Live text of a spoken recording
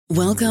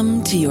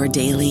Welcome to your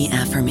daily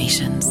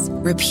affirmations.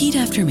 Repeat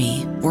after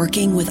me.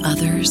 Working with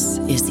others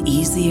is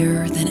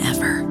easier than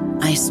ever.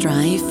 I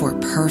strive for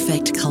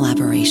perfect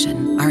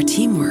collaboration. Our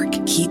teamwork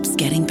keeps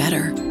getting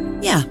better.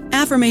 Yeah,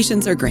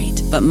 affirmations are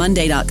great, but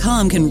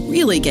Monday.com can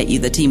really get you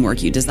the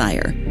teamwork you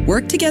desire.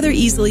 Work together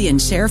easily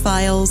and share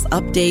files,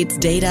 updates,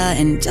 data,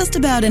 and just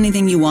about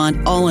anything you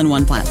want all in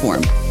one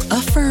platform.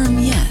 Affirm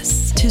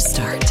yes to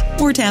start,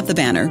 or tap the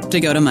banner to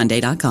go to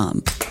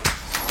Monday.com.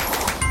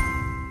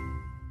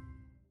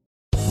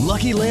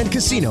 Lucky Land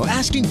Casino,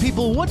 asking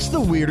people, what's the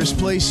weirdest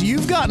place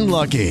you've gotten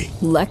lucky?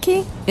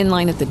 Lucky? In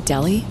line at the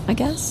deli, I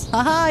guess?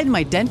 Aha, in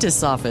my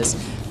dentist's office.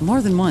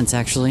 More than once,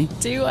 actually.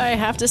 Do I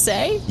have to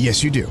say?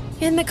 Yes, you do.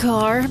 In the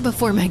car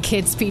before my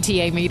kids'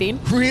 PTA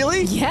meeting.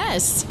 Really?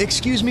 Yes.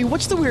 Excuse me,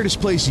 what's the weirdest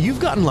place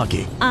you've gotten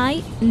lucky?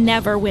 I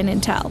never win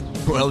and tell.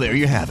 Well, there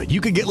you have it. You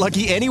can get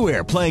lucky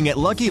anywhere, playing at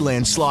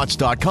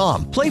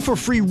LuckyLandSlots.com. Play for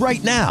free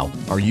right now.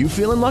 Are you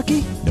feeling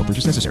lucky? No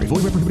purchase necessary.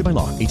 Void where prohibited by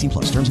law. 18+.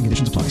 Terms and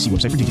conditions apply. See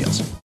website for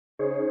details.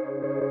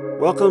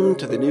 Welcome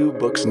to the New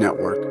Books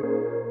Network.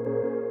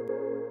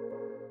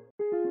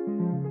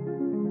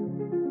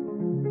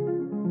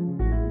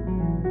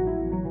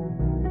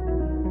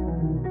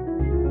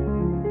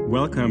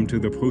 Welcome to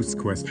the Proust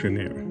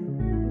Questionnaire.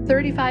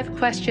 35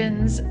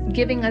 questions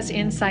giving us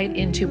insight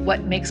into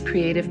what makes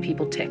creative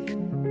people tick.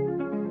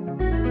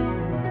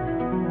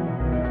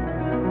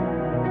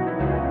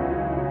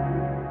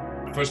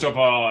 First of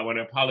all, I want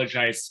to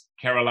apologize.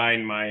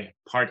 Caroline, my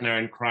partner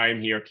in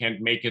crime here,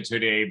 can't make it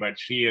today, but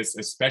she is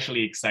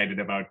especially excited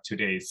about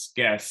today's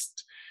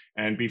guest.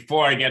 And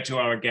before I get to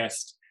our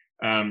guest,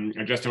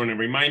 I just want to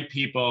remind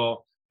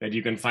people that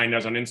you can find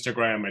us on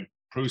Instagram at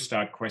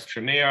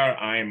Proust.questionnaire.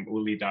 I'm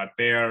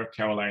Uli.Bear.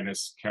 Caroline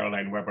is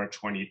Caroline Weber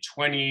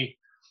 2020.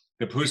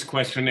 The Proust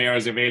Questionnaire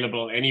is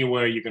available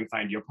anywhere you can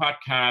find your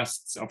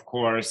podcasts, of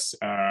course,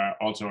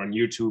 also on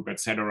YouTube,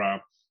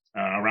 etc.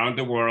 Around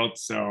the world.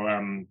 So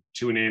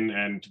tune in,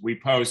 and we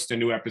post the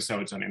new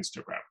episodes on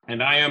Instagram.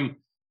 And I am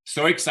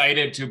so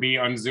excited to be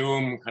on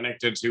Zoom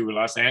connected to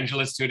Los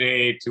Angeles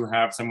today to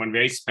have someone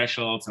very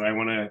special. So I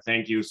want to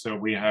thank you. So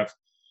we have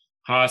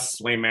Haas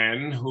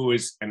Slayman, who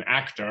is an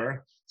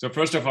actor. So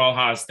first of all,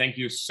 Haas, thank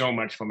you so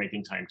much for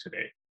making time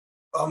today.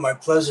 Oh, my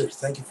pleasure.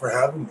 Thank you for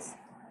having me.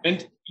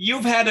 And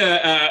you've had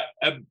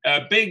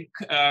a big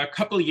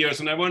couple years,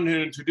 and I want to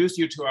introduce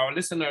you to our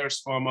listeners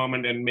for a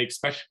moment and make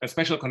a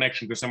special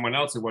connection to someone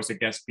else who was a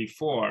guest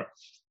before.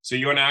 So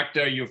you're an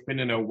actor. You've been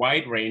in a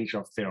wide range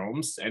of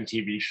films and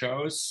TV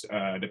shows,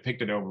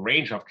 depicted a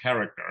range of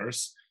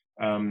characters.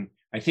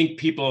 I think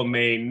people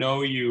may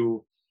know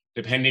you,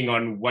 depending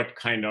on what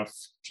kind of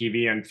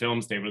TV and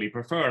films they really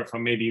prefer,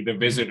 from maybe The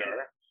Visitor,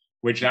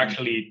 which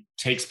actually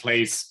takes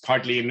place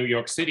partly in New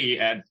York City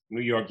at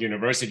New York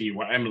University,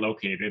 where I'm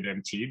located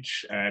and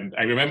teach. And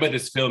I remember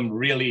this film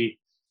really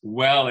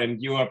well, and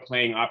you are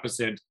playing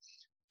opposite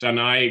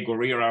Danai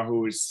Gurira,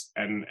 who's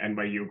an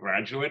NYU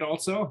graduate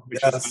also, which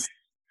is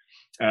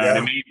an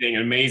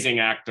amazing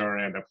actor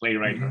and a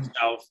playwright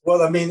herself.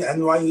 Well, I mean,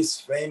 NYU is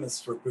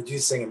famous for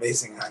producing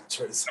amazing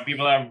actors. Some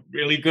people are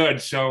really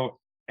good.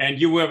 And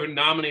you were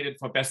nominated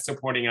for Best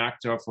Supporting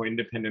Actor for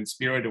Independent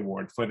Spirit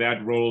Award for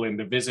that role in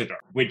The Visitor,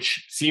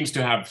 which seems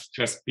to have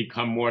just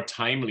become more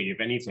timely. If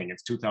anything,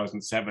 it's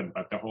 2007,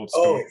 but the whole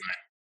story,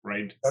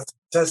 right? That's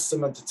a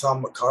testament to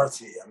Tom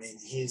McCarthy. I mean,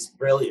 he's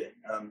brilliant.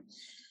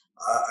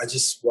 I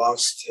just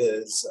watched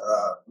his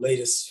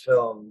latest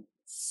film.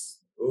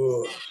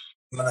 Ooh,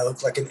 man, I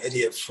look like an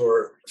idiot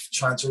for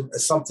trying to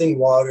something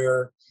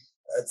water.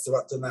 It's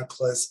about the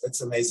necklace.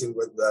 It's amazing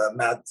with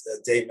Matt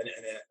Damon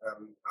in it.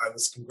 I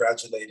was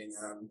congratulating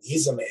him.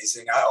 He's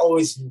amazing. I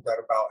always knew that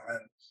about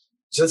him.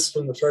 Just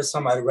from the first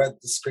time I read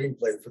the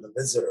screenplay for The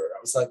Visitor, I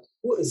was like,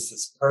 who is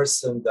this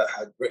person that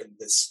had written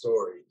this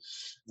story?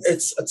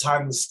 It's a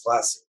timeless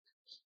classic.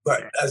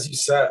 But as you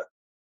said,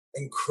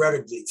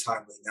 incredibly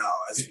timely now,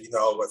 as we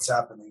know what's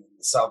happening in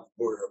the southern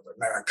border of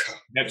America.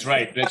 That's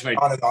right.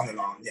 On and on and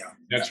on. Yeah.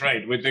 That's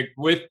right.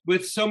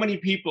 With so many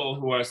people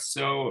who are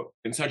so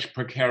in such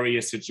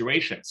precarious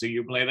situations. So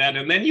you play that,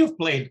 and then you've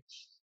played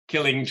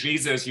Killing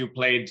Jesus. You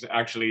played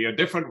actually a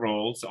different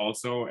roles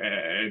also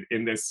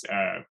in this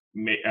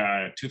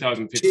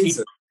 2015.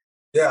 Jesus.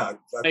 Yeah.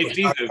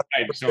 Jesus,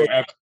 right? So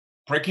a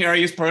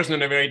precarious person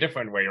in a very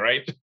different way,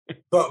 right?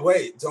 But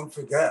wait, don't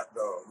forget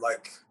though,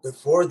 like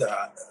before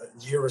that,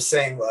 you were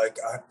saying like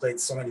I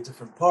played so many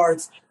different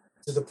parts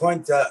to the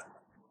point that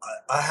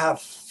I have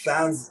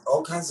fans,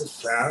 all kinds of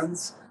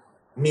fans,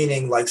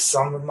 meaning like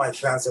some of my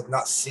fans have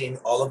not seen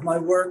all of my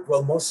work.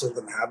 Well, most of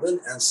them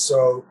haven't. And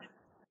so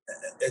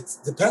it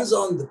depends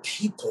on the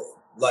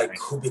people like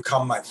who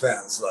become my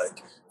fans.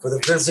 Like for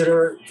The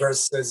Visitor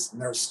versus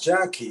Nurse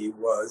Jackie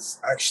was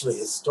actually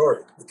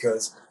historic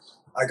because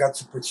I got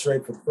to portray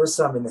for the first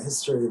time in the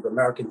history of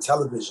American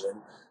television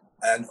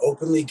an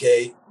openly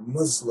gay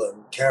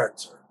Muslim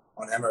character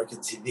on American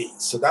TV.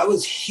 So that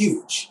was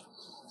huge.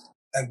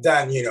 And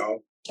then,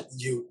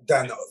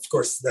 of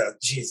course,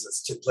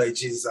 to play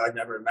Jesus, I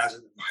never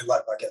imagined in my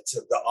life I get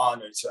to the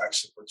honor to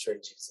actually portray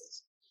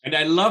Jesus. And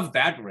I love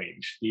that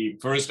range. The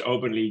first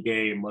openly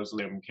gay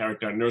Muslim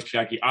character, Nurse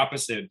Jackie,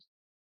 opposite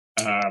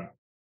Anna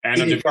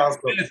Devere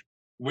Smith,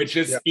 which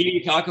is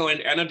Edie Falco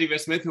and Anna Devere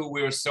Smith, who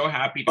we were so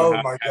happy to have.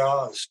 Oh my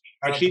gosh.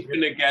 And she's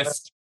been a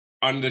guest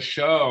on the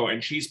show,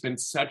 and she's been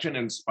such an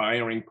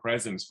inspiring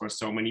presence for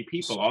so many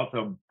people,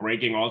 also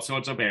breaking all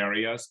sorts of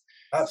barriers.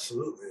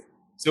 Absolutely.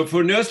 So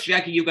for Nurse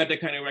Jackie, you got that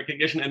kind of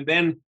recognition. And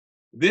then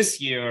this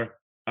year,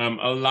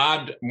 a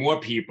lot more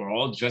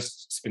people,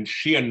 just in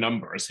sheer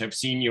numbers, have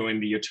seen you in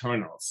the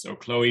Eternals. So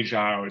Chloe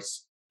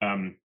Zhao's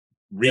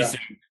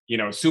recent,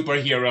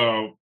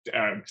 superhero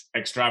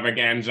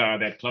extravaganza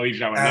that Chloe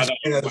Zhao,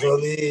 another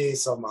Jolie,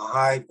 Salma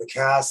Hayek, the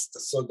cast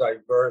is so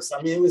diverse.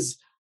 I mean, it was,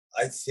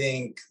 I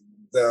think,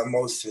 the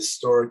most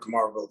historic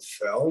Marvel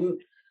film,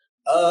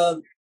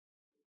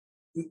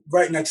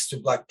 right next to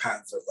Black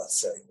Panther, let's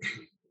say.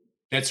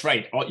 That's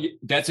right.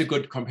 That's a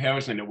good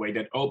comparison in a way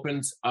that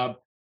opens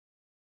up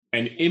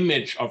an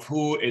image of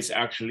who is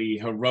actually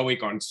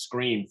heroic on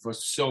screen for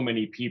so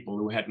many people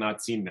who had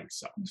not seen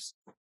themselves.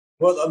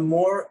 Well, a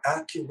more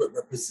accurate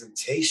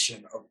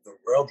representation of the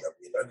world that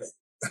we live in.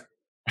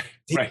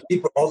 These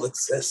people all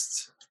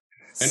exist.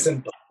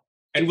 Simple.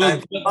 And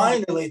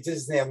finally,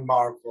 Disney and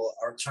Marvel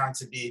are trying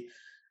to be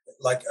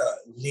like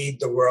lead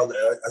the world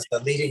as a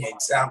leading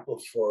example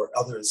for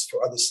others,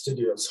 for other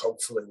studios.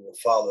 Hopefully, will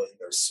follow in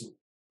their suit.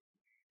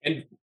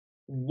 And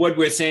what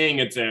we're saying,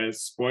 it's a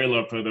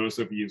spoiler for those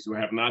of you who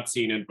have not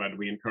seen it, but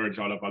we encourage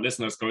all of our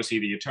listeners, go see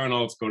the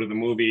Eternals, go to the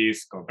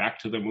movies, go back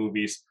to the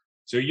movies.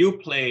 So you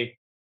play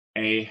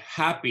a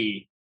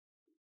happy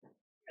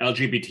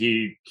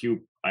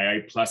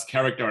LGBTQIA plus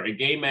character, a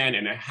gay man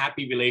in a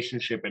happy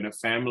relationship in a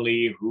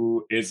family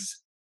who is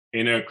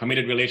in a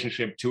committed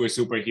relationship to a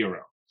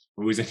superhero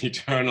who is an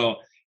eternal.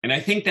 And I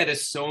think that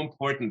is so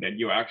important that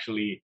you're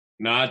actually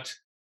not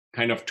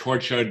kind of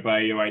tortured by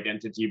your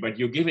identity, but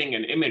you're giving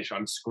an image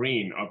on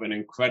screen of an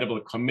incredible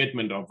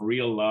commitment of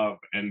real love.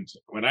 And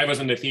when I was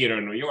in the theater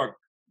in New York,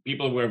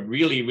 people were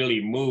really,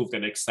 really moved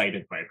and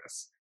excited by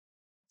this.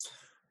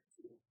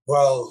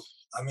 Well,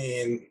 I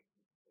mean,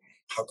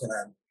 how can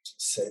I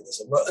say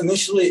this? Well,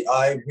 initially,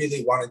 I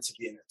really wanted to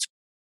be an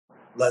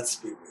Eternal. Let's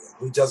be real.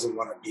 Who doesn't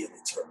want to be an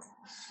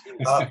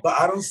Eternal? But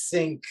I don't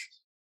think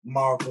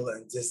Marvel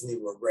and Disney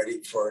were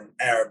ready for an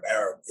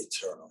Arab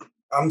Eternal.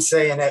 I'm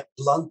saying it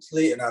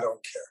bluntly, and I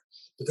don't care,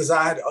 because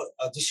I had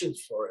auditioned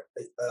for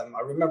it.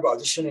 I remember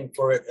auditioning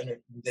for it, and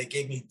they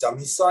gave me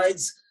dummy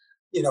sides,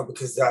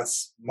 because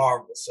that's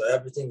Marvel, so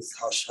everything's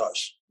hush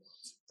hush.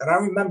 And I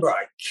remember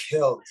I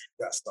killed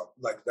that stuff,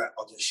 like that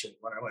audition,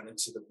 when I went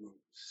into the room.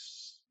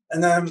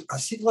 And then I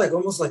think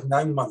almost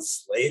 9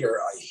 months later,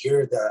 I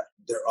hear that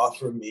they're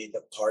offering me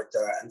the part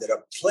that I ended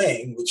up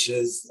playing, which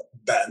is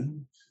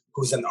Ben,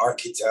 who's an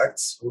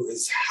architect who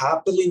is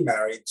happily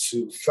married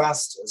to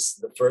Phastos,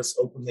 the first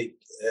openly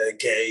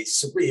gay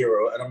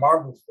superhero in a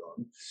Marvel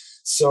film.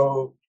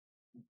 So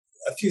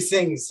a few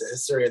things,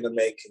 history in the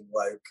making,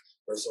 like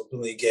first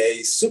openly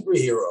gay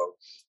superhero,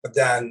 but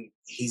then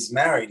he's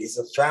married, he's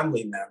a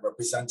family man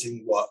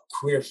representing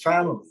queer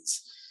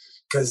families,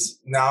 because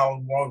now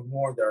more and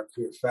more there are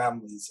queer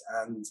families.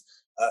 And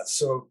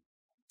so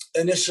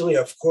initially,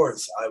 of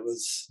course, I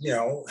was,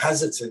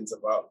 hesitant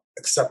about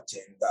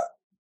accepting that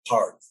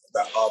part,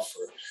 that offer.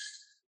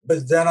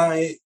 But then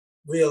I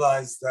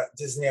realized that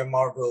Disney and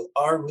Marvel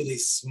are really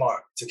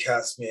smart to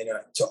cast me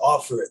to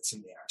offer it to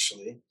me,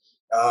 actually,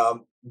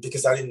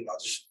 because I didn't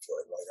audition for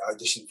it. I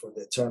auditioned for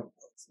the Eternal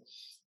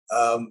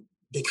part,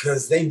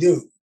 because they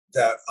knew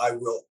that I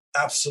will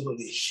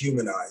absolutely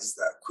humanize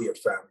that queer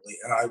family.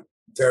 And I'm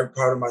very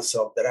proud of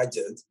myself that I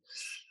did,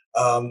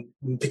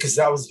 because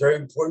that was very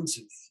important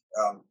to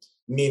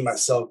me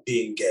myself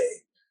being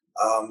gay.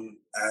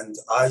 And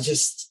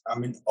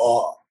I'm in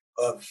awe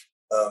of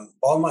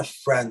all my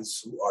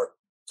friends who are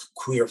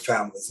queer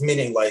families,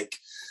 meaning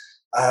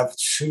I have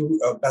two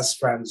best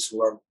friends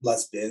who are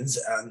lesbians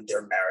and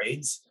they're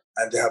married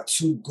and they have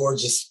two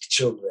gorgeous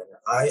children.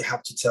 I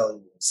have to tell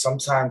you,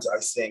 sometimes I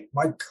think,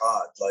 my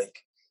God,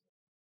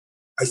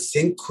 I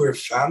think queer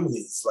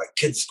families,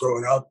 kids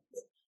growing up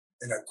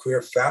in a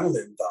queer family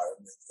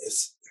environment,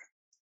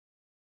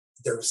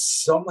 there's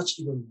so much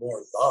even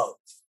more love.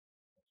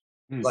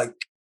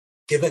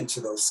 Given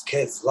to those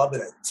kids, love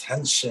and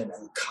attention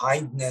and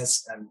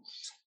kindness,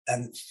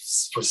 and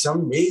for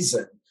some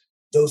reason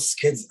those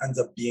kids end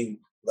up being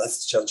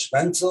less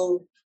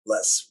judgmental,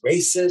 less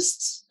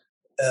racist,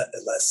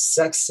 less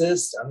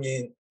sexist. I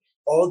mean,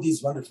 all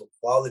these wonderful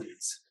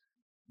qualities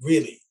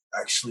really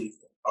actually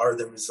are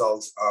the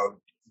results of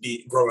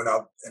growing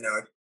up in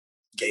a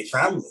gay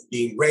family,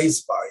 being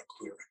raised by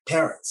queer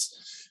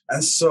parents.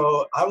 And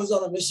so I was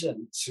on a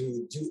mission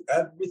to do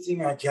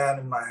everything I can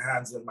in my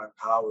hands and my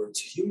power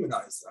to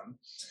humanize them.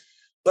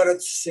 But at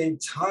the same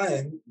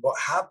time, what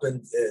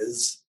happened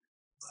is,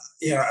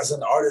 as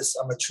an artist,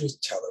 I'm a truth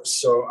teller.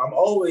 So I'm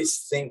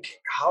always thinking,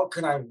 how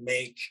can I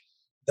make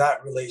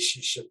that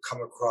relationship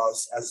come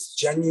across as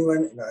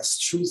genuine and as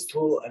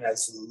truthful and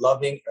as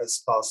loving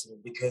as possible?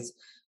 Because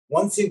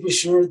one thing for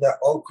sure that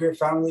all queer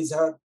families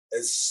have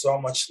is so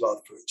much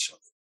love for each other.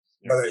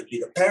 whether it be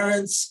the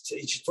parents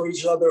for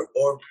each other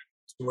or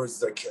towards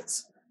their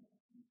kids.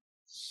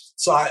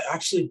 So I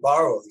actually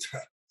borrowed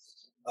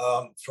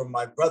from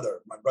my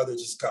brother. My brother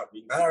just got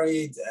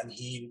remarried and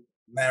he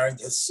married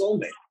his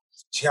soulmate.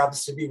 She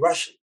happens to be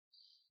Russian.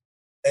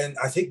 And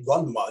I think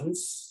 1 month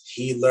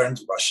he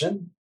learned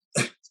Russian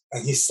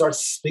and he starts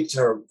to speak to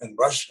her in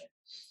Russian.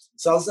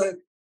 So I was like,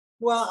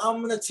 well, I'm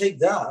going to take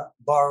that,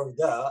 borrow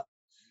that.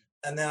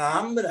 And then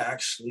I'm going to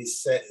actually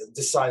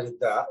decided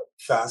that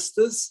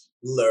Fastus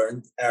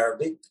learned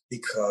Arabic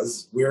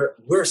because we're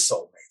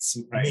soulmates.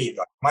 Right. Me,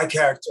 like my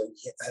character,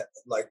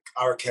 like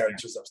our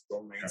characters are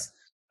soulmates.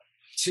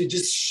 To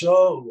just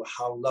show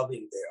how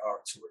loving they are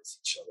towards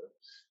each other.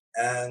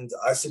 And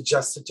I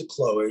suggested to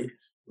Chloe,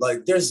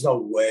 like, there's no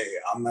way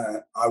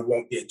I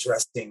won't be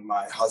addressing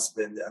my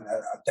husband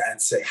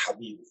and say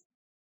Habibi.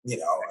 You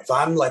know, if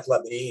I'm like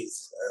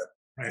Lebanese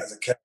as a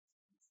character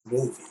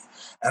movie.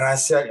 And I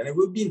said, and it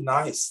would be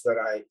nice that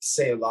I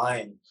say a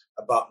line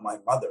about my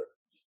mother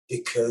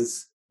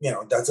because, you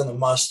know, that's an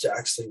homage to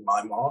actually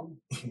my mom,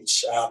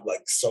 which I have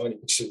like so many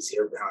pictures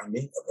here behind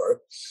me of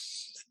her.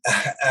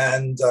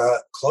 And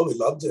Chloe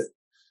loved it.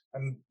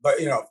 But,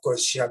 you know, of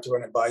course, she had to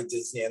run it by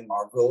Disney and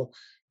Marvel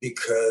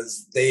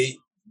because they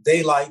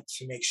like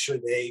to make sure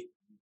they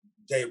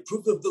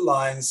approved of the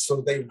lines.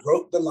 So they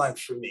wrote the line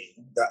for me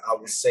that I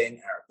will say in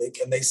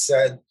Arabic. And they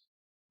said,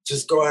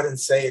 just go ahead and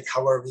say it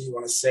however you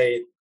want to say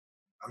it.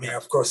 I mean,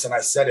 of course, and I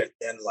said it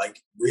in like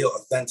real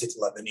authentic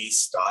Lebanese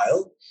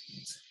style.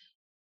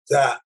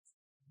 That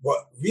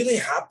what really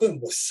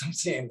happened was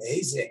something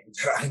amazing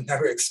that I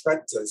never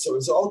expected. So it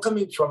was all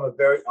coming from a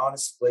very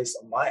honest place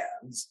on my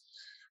end.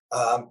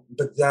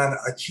 But then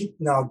I keep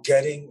now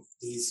getting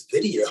these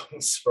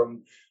videos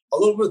from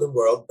all over the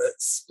world, but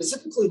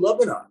specifically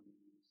Lebanon,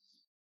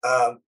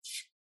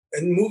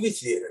 in movie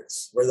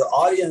theaters where the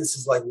audience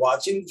is like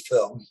watching the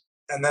film.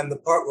 And then the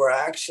part where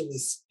I actually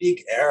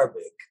speak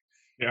Arabic,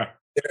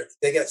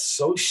 they get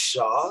so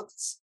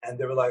shocked and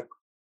they're like,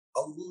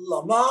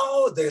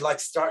 Allah, they like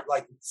start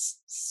like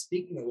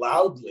speaking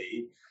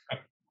loudly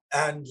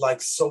and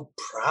like so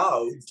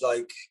proud,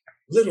 like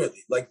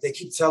literally, like they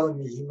keep telling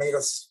me he made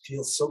us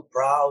feel so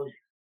proud.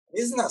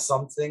 Isn't that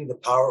something, the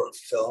power of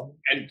film?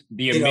 And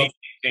the amazing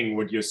thing,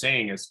 what you're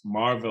saying is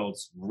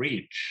Marvel's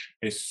reach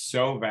is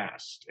so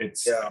vast.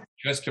 It's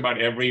just about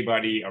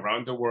everybody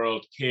around the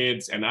world,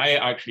 kids. And I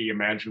actually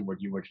imagine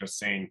what you were just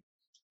saying,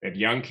 that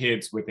young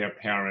kids with their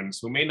parents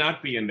who may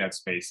not be in that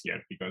space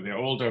yet because they're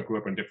older, grew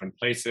up in different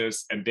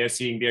places, and they're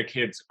seeing their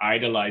kids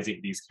idolizing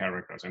these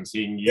characters and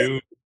seeing you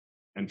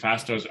and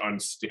Fastos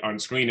on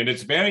screen. And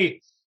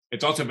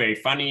it's also very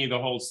funny, the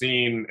whole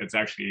scene.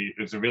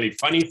 It's a really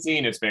funny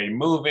scene. It's very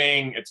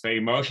moving. It's very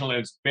emotional.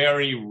 It's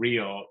very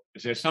real.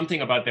 There's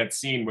something about that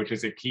scene, which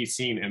is a key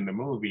scene in the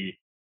movie.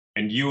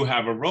 And you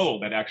have a role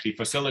that actually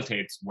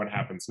facilitates what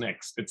happens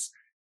next.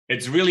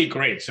 It's really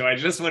great. So I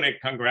just want to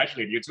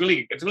congratulate you. It's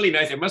really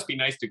nice. It must be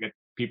nice to get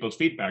people's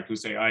feedback who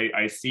say,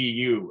 I see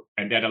you,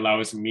 and that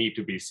allows me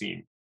to be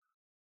seen.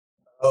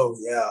 Oh,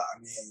 yeah. I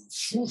mean,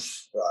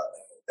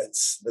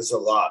 there's a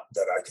lot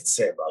that I could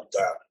say about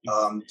that.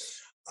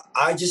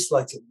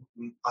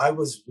 I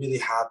was really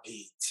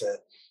happy to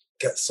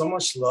get so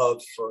much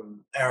love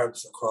from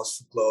Arabs across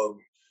the globe,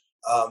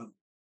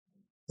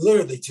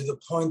 literally to the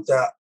point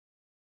that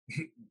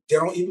they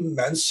don't even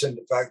mention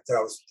the fact that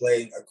I was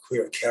playing a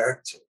queer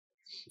character.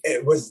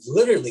 It was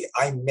literally,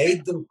 I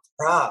made them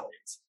proud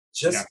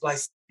just by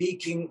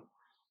speaking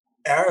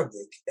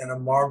Arabic in a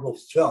Marvel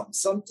film,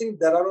 something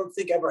that I don't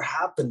think ever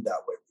happened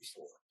that way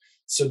before.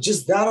 So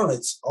just that on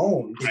its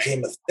own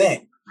became a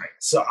thing. Right.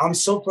 So I'm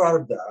so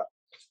proud of that.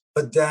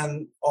 But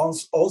then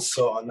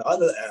also on the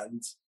other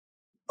end,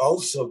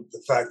 also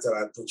the fact that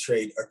I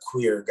portrayed a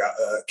queer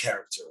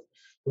character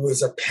who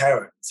is a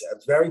parent, a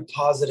very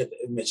positive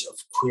image of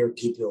queer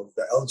people,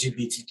 the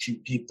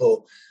LGBTQ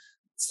people.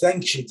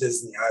 Thank you,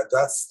 Disney.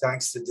 That's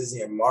thanks to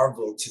Disney and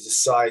Marvel to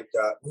decide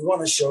that we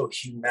want to show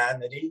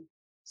humanity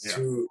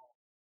through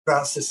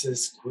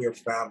Fastus's queer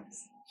family.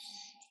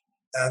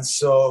 And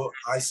so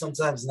I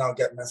sometimes now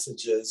get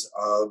messages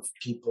of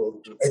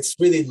people, it's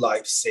really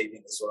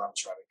life-saving is what I'm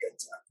trying to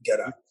get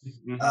at.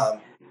 Mm-hmm.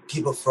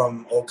 People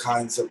from all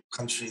kinds of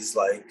countries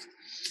like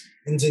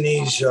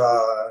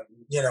Indonesia,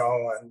 you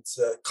know, and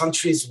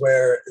countries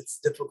where it's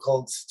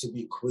difficult to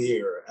be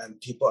queer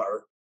and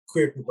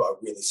queer people are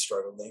really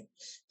struggling.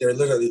 They're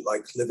literally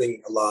like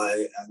living a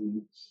lie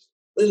and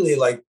literally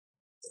like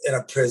in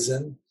a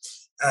prison.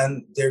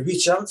 And they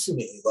reach out to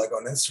me like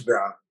on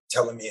Instagram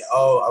telling me,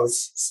 oh, I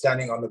was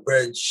standing on the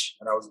bridge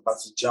and I was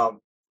about to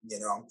jump, you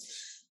know,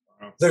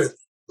 literally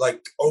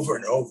like over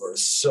and over.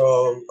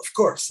 So of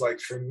course, like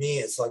for me,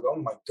 it's like, oh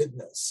my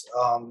goodness.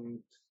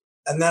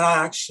 And then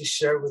I actually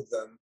share with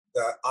them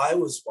that I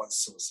was once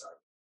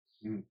suicidal.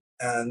 Mm.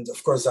 And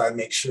of course, I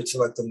make sure to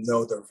let them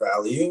know their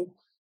value.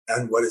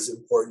 And what is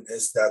important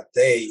is that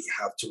they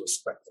have to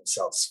respect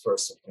themselves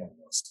first and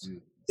foremost.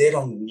 Mm. They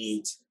don't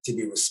need to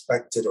be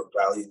respected or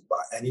valued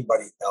by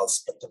anybody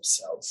else but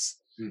themselves.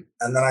 Mm.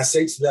 And then I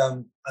say to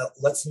them,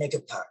 let's make a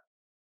pact.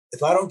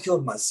 If I don't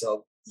kill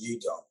myself, you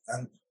don't.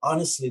 And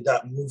honestly,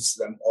 that moves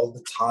them all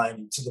the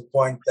time to the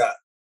point that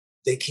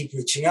they keep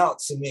reaching out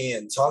to me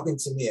and talking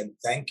to me and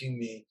thanking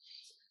me.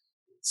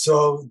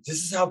 So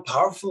this is how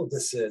powerful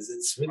this is.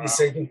 It's really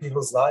saving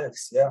people's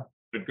lives. Yeah.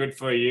 But good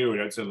for you.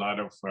 That's a lot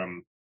of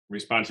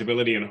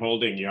responsibility and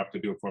holding you have to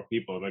do for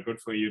people. But good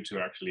for you to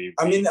actually.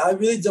 I mean, I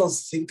really don't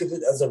think of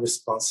it as a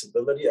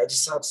responsibility. I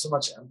just have so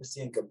much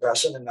empathy and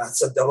compassion, and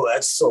that's a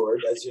double-edged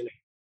sword, as you know.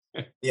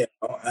 You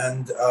know,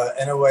 and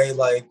in a way,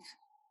 like,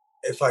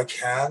 if I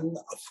can,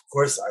 of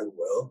course I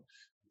will.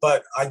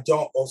 But I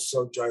don't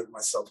also drive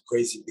myself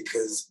crazy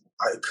because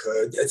I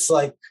could. It's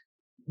like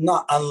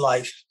not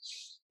unlike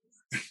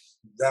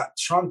that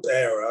Trump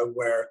era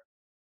where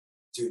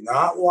do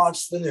not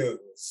watch the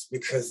news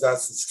because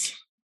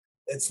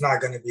it's not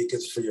going to be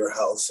good for your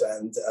health.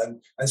 And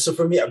so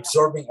for me,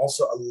 absorbing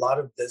also a lot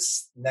of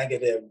this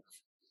negative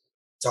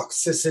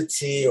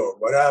toxicity or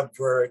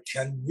whatever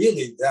can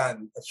really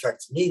then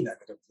affect me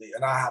negatively.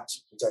 And I have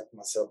to protect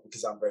myself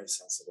because I'm very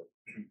sensitive.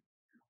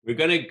 We're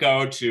going to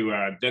go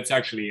to, that's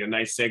actually a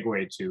nice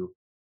segue to,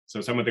 so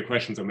some of the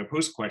questions on the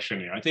post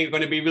questionnaire, I think are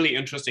going to be really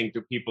interesting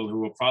to people who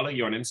will follow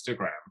you on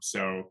Instagram.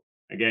 So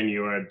again,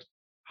 you're at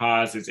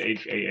Haaz, it's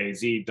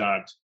HAAZ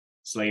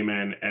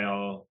Sleiman,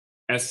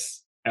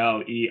 SLEIMAN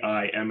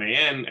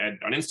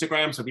on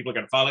Instagram. So people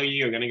can follow you.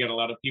 You're going to get a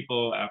lot of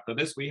people after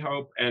this, we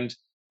hope. And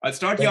I'll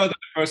start you out with the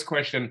first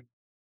question.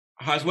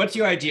 Haaz, what's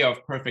your idea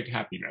of perfect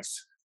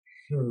happiness?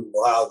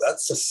 Wow,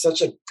 that's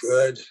such a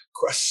good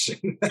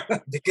question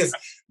because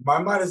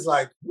my mind is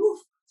like,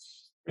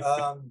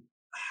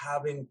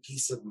 having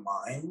peace of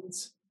mind.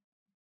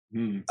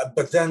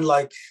 But then,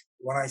 like,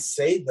 when I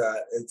say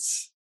that,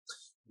 it's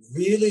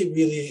really,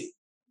 really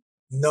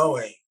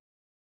knowing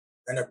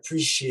and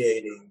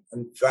appreciating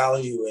and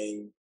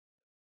valuing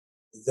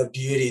the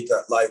beauty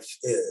that life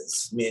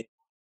is. I mean,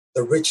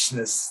 the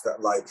richness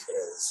that life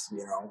is,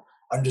 you know,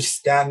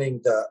 understanding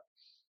that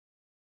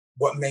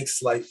what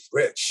makes life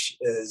rich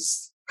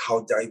is how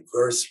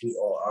diverse we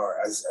all are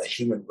as a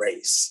human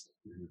race.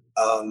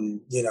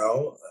 You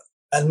know,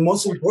 and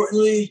most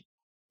importantly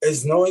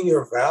is knowing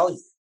your value.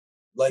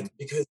 Like,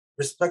 because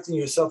respecting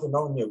yourself and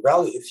knowing your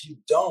value, if you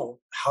don't,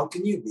 how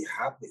can you be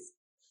happy?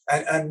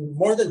 And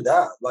more than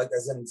that, like,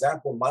 as an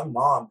example, my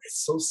mom is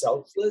so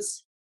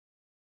selfless.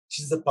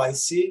 She's a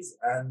Pisces,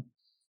 and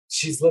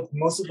she's lived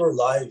most of her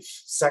life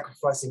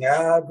sacrificing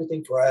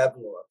everything for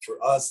everyone,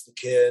 for us, the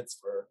kids,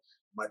 for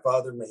my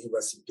father, may he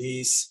rest in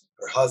peace,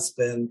 her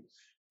husband,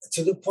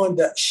 to the point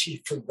that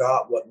she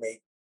forgot what makes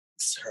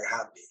her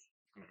happy.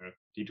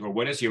 Detour,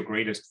 what is your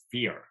greatest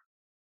fear?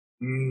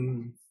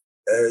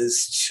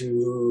 Is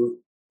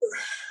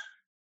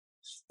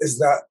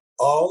that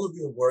all of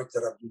the work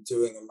that I've been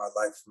doing in my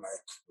life, my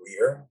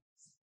career,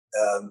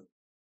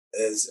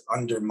 is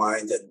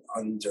undermined and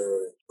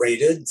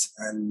underrated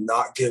and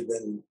not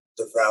given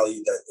the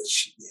value that it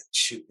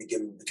should be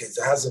given, because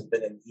it hasn't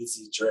been an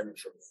easy journey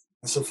for me.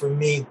 So for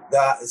me,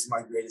 that is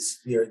my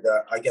greatest fear,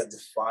 that I get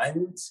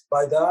defined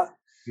by that,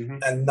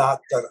 and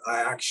not that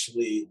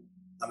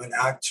I'm an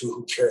actor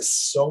who cares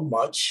so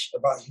much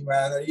about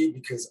humanity,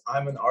 because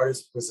I'm an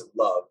artist because of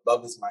love.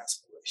 Love is my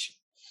inspiration.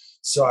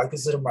 So I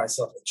consider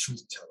myself a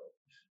truth teller.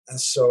 And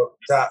so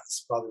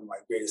that's probably my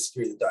greatest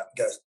fear, that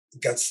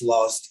gets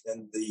lost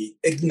in the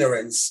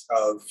ignorance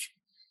of,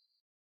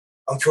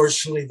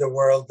 unfortunately, the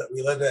world that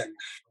we live in,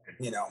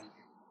 you know.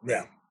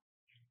 Yeah.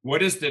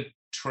 What is the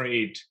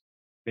trait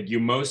that you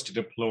most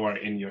deplore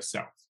in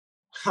yourself?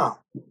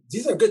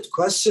 These are good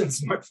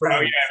questions, my friend.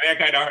 Oh, yeah, they're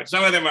kind of hard.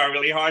 Some of them are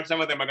really hard.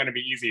 Some of them are going to be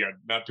easier,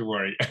 not to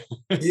worry.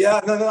 Yeah,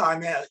 no, I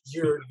mean,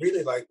 you're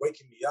really like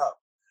waking me up.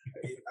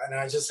 And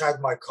I just had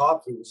my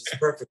coffee, which is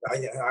perfect.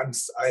 I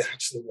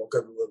actually woke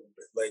up a little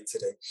bit late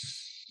today.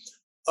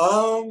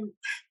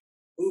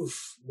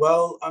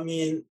 Well, I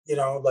mean, you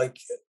know, like,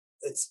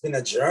 it's been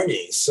a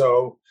journey.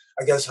 So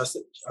I guess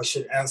I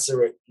should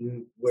answer it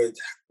with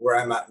where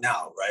I'm at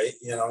now, right?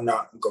 You know,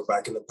 not go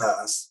back in the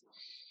past.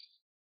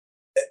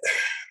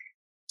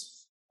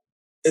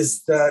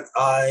 Is that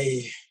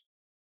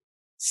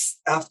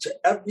after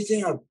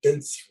everything I've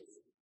been through,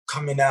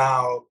 coming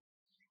out,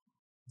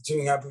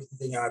 doing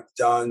everything I've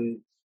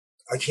done,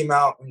 I came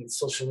out on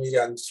social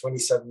media in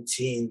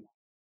 2017,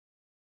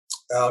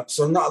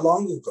 so not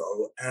long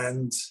ago,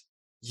 and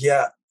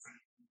yet,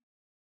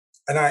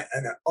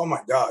 oh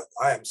my God,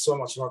 I am so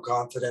much more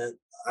confident.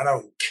 I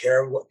don't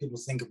care what people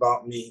think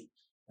about me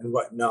and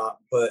whatnot,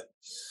 but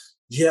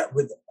yet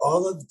with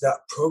all of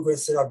that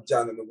progress that I've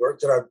done and the work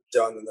that I've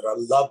done and that I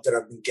love that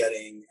I've been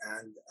getting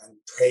and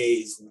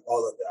praise and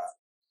all of that,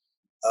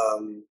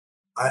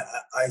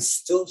 I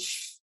still,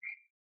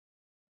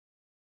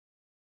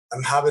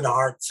 I'm having a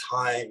hard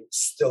time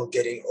still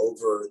getting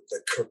over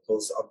the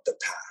cripples of the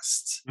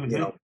past.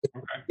 You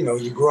know,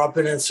 you grow up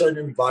in a certain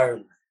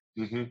environment,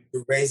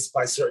 you're raised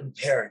by certain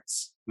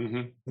parents,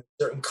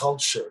 certain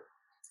culture,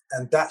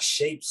 and that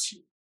shapes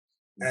you.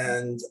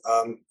 And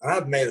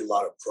I've made a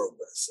lot of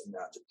progress in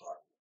that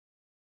department.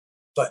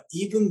 But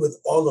even with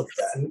all of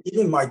that, and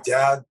even my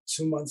dad,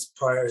 2 months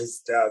prior his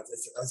death,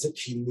 as if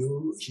he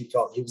knew, he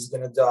felt he was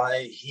going to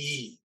die,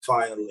 he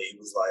finally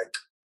was like,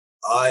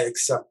 I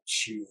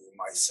accept you,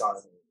 my son,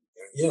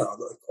 like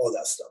all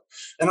that stuff.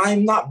 And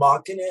I'm not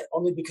mocking it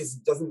only because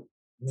it doesn't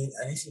mean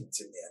anything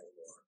to me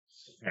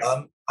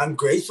anymore. I'm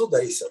grateful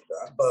that he said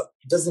that, but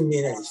it doesn't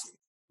mean anything.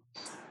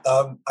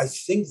 I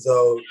think,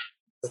 though,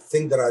 the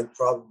thing that I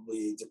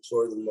probably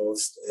deplore the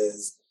most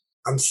is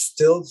I'm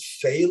still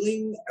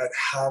failing at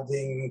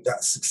having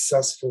that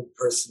successful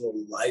personal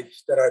life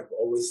that I've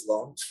always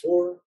longed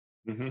for,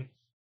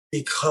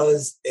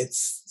 because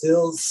it's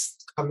still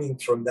coming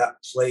from that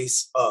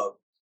place of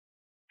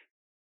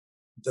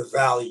the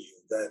value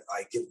that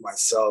I give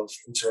myself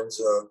in terms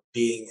of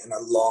being in a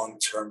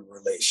long-term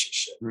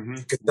relationship.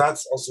 Because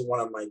that's also one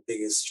of my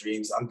biggest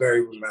dreams. I'm a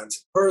very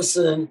romantic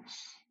person.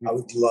 I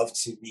would love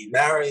to be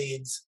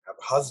married, have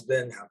a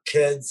husband, have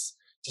kids,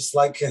 just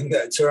like in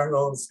the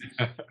Eternals.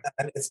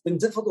 And it's been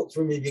difficult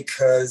for me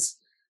because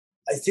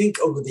I think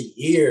over the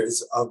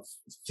years of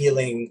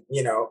feeling,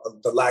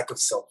 of the lack of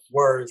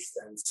self-worth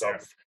and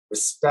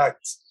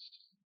self-respect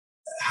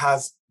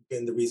has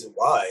been the reason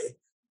why.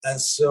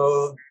 And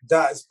so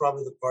that is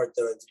probably the part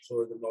that I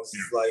deplore the most.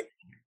 Is like,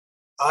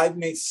 I've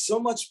made so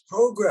much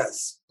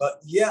progress, but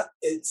yet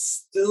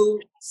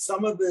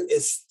some of it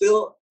is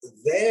still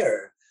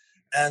there.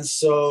 And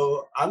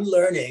so I'm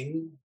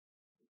learning,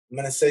 I'm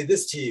going to say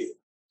this to you.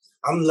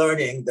 I'm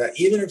learning that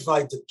even if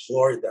I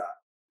deplore that,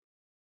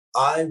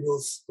 I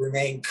will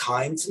remain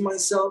kind to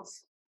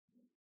myself,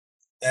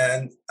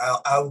 and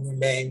I'll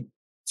remain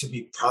to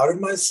be proud of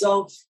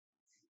myself,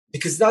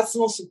 because that's the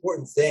most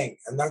important thing.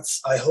 And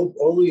I hope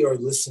all of your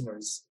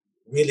listeners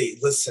really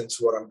listen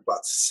to what I'm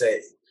about to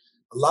say.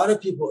 A lot of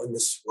people in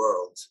this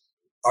world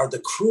are the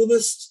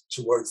cruelest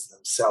towards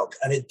themselves.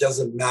 And it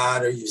doesn't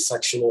matter your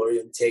sexual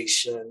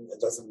orientation. It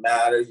doesn't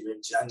matter your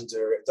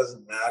gender. It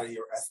doesn't matter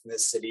your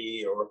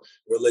ethnicity or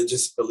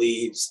religious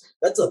beliefs.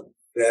 That's a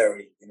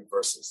very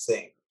universal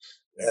thing.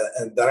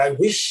 And that I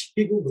wish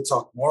people would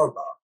talk more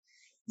about,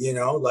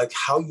 like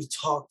how you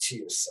talk to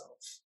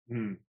yourself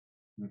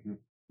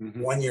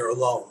when you're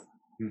alone.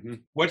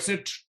 What's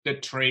the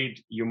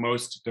trait you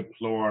most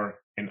deplore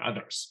in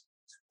others?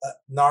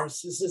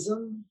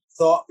 Narcissism,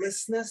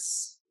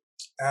 thoughtlessness,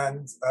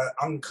 and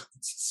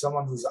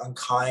someone who's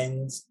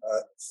unkind,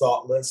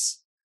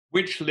 thoughtless.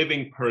 Which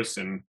living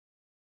person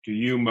do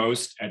you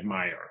most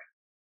admire?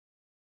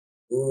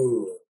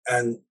 Ooh,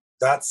 and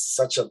that's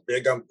such a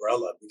big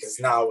umbrella, because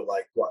now,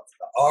 like, what,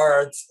 the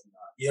art,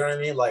 you know what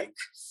I mean? Like,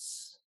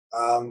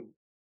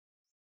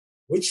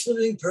 which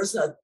living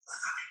person?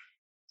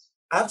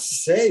 I have to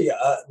say,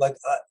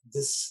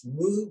 this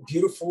new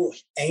beautiful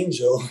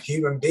angel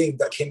human being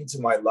that came into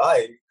my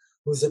life,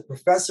 who's a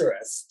professor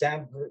at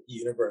Stanford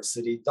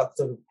University,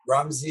 Dr.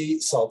 Ramzi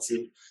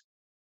Salti,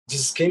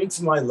 just came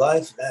into my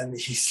life, and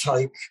he's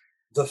like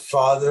the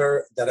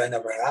father that I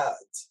never had.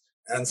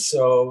 And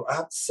so I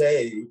have to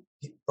say,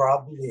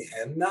 probably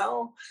him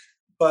now.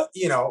 But,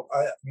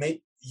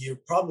 you're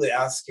probably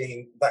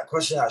asking that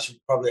question. I should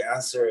probably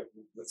answer it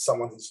with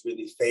someone who's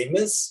really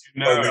famous.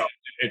 No,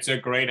 it's a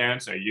great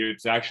answer.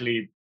 It's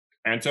actually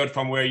answered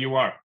from where you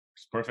are.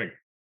 It's perfect.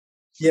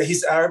 Yeah,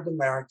 he's Arab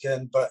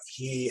American, but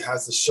he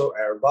has the show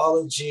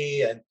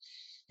Arabology, and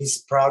he's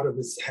proud of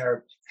his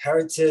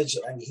heritage,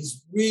 and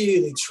he's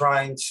really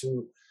trying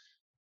to,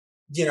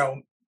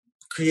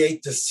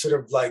 create this sort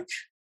of like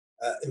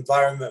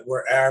environment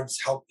where Arabs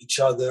help each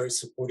other,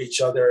 support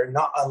each other,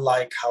 not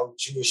unlike how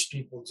Jewish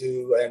people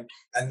do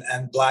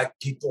and Black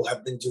people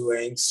have been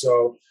doing.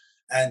 So,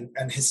 and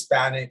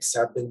Hispanics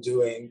have been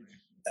doing.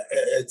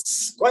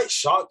 It's quite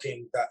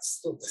shocking that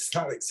still does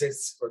not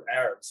exist for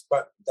Arabs,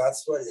 but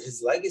that's what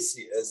his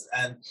legacy is.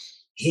 And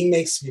he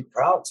makes me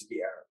proud to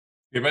be Arab.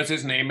 Give us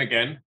his name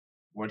again.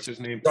 What's his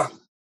name?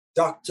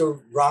 Dr.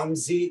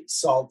 Ramzi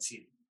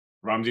Salti.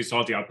 Ramzi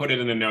Salti. I'll put it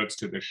in the notes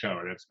to the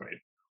show. That's great.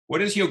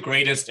 What is your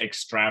greatest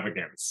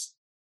extravagance?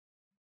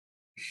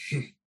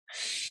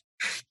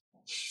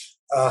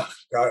 God,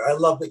 I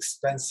love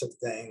expensive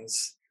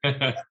things,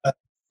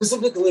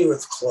 specifically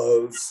with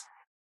clothes.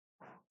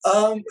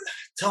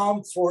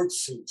 Tom Ford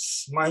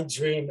suits. My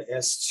dream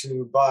is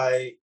to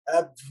buy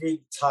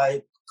every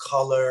type,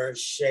 color,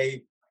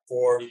 shape,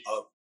 form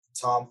of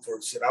Tom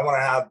Ford suit. I want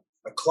to have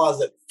a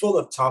closet full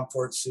of Tom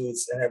Ford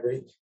suits in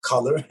every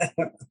color,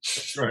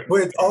 right.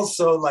 With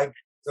also like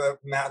the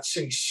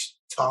matching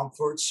Tom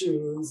Ford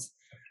shoes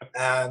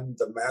and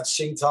the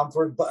matching Tom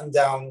Ford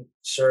button-down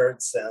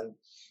shirts and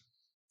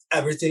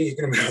everything you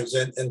can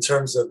imagine in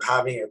terms of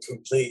having a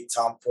complete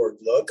Tom Ford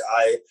look.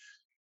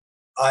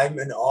 I'm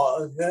in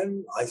awe of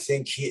him. I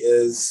think he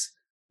is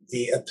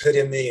the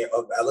epitome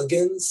of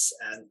elegance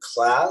and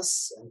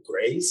class and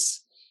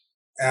grace.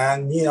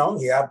 And, he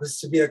happens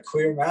to be a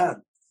queer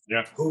man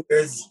who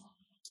is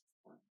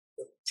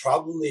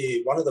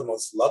probably one of the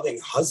most loving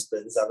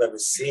husbands I've ever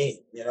seen.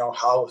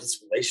 How his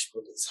relationship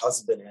with his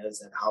husband is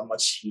and how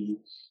much he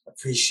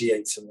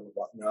appreciates him and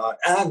whatnot. on.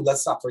 And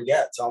let's not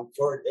forget, Tom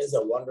Ford is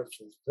a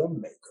wonderful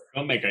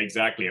filmmaker.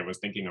 Exactly. I was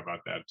thinking about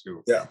that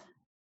too. Yeah.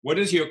 What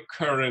is your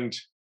current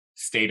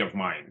state of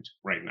mind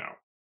right now?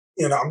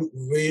 I'm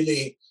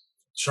really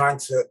trying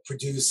to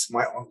produce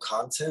my own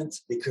content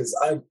because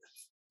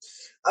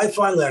I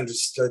finally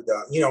understood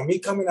that, me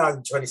coming out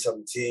in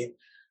 2017,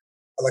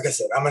 like I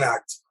said, I'm an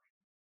actor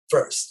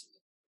first.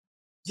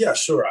 Yeah,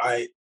 sure,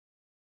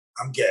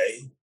 I'm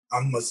gay,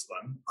 I'm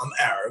Muslim, I'm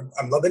Arab,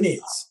 I'm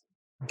Lebanese,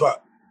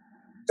 but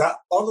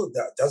all of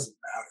that doesn't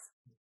matter.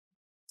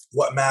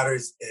 What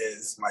matters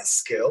is my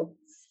skill,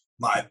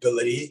 my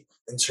ability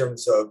in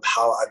terms of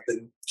how I've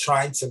been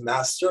trying to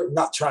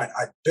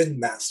I've been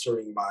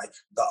mastering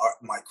the art,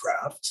 my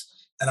craft,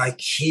 and I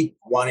keep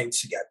wanting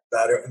to get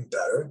better and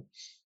better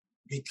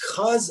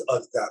because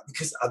of that,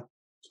 because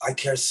I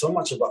care so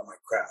much about my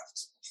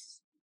craft.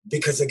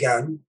 Because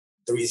again,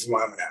 the reason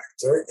why I'm an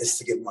actor is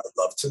to give my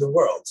love to the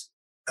world.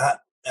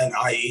 And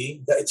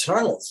i.e., the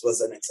Eternals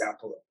was an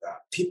example of that.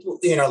 People,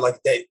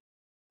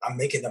 I'm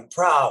making them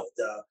proud.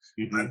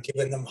 I'm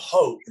giving them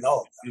hope and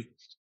all of that.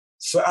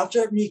 So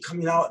after me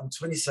coming out in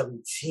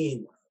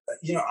 2017,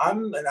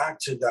 I'm an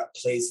actor that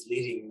plays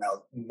leading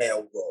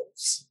male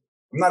roles.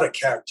 I'm not a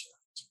character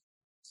actor.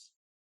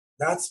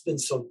 That's been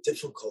so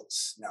difficult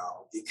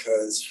now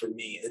because for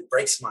me, it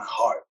breaks my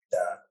heart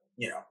that,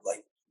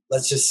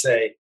 let's just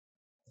say,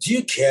 do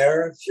you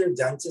care if your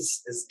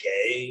dentist is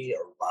gay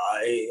or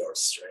bi or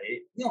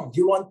straight? No,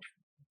 you want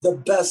the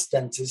best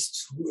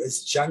dentist who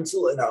is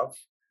gentle enough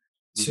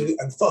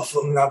and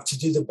thoughtful enough to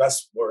do the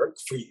best work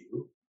for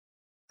you.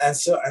 And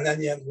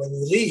then when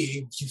you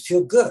leave, you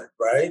feel good,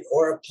 right?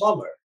 Or a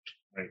plumber.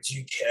 Right. Do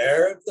you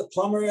care if the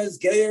plumber is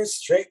gay or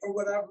straight or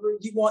whatever?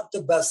 You want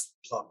the best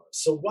plumber.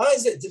 So why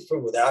is it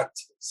different with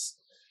actors?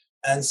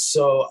 And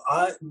so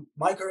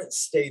my current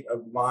state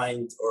of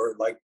mind, or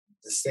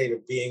the state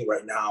of being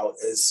right now,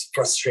 is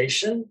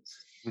frustration.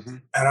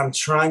 And I'm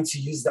trying to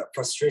use that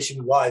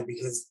frustration. Why?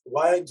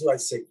 Why do I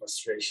say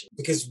frustration?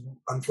 Because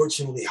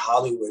unfortunately,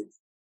 Hollywood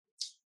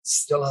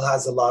still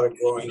has a lot of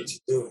growing to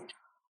do.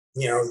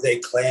 They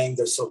claim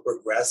they're so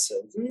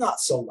progressive. Not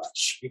so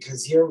much,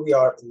 because here we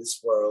are in this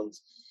world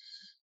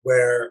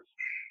where,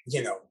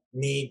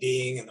 me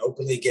being an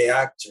openly gay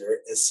actor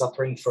is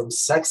suffering from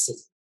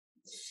sexism.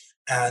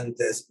 And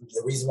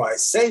the reason why I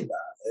say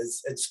that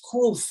is it's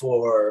cool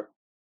for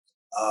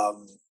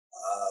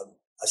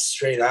a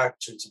straight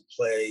actor to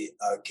play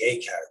a gay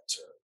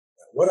character.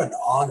 What an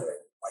honor,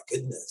 my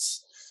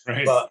goodness.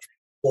 Right. But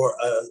for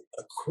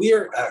a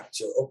queer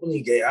actor,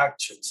 openly gay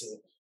actor,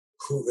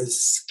 who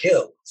is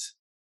skilled,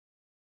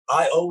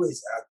 I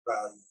always add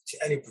value to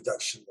any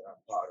production that I'm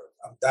part of.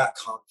 I'm that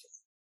confident.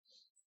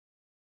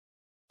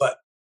 But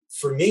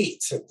for me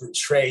to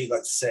portray,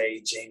 let's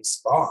say,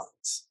 James Bond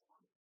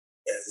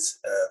is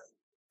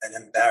an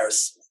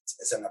embarrassment,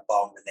 is an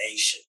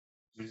abomination.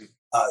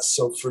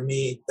 So for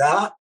me,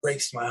 that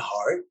breaks my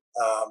heart.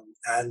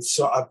 And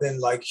so I've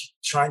been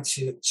trying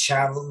to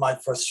channel my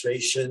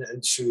frustration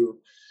into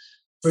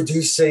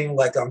producing,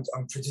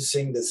 I'm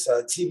producing this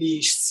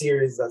TV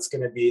series that's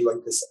going to be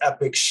this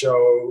epic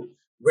show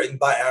written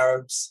by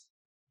Arabs,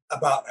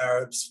 about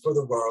Arabs for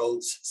the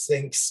world.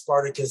 Think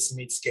Spartacus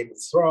meets Game of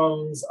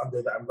Thrones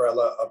under the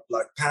umbrella of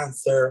Black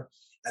Panther.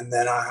 And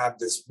then I have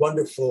this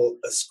wonderful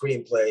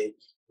screenplay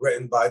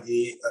written by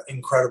the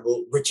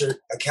incredible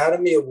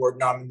Academy Award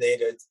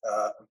nominated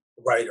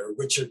writer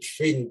Richard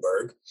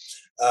Friedenberg,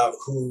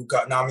 who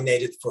got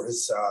nominated for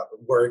his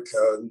work,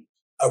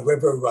 A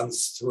River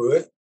Runs Through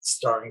It,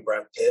 starring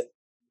Brad Pitt.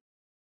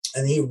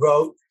 And he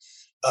wrote,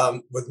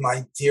 with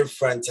my dear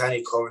friend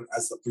Tani Cohen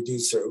as the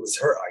producer, it was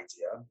her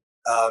idea.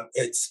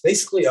 It's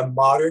basically a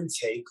modern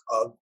take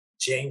of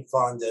Jane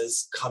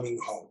Fonda's Coming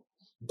Home.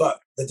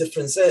 But the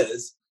difference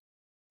is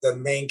the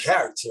main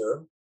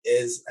character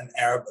is an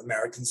Arab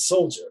American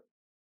soldier.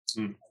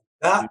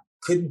 That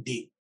couldn't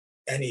be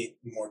any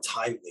more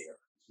timelier.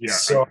 Yeah.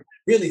 So I'm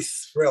really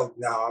thrilled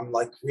now. I'm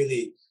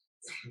really,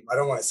 I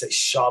don't want to say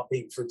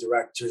shopping for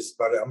directors,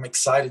 but I'm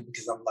excited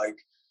because I'm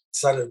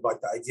excited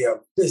about the idea of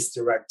this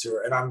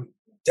director. And I'm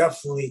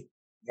definitely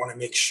want to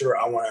make sure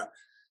I want to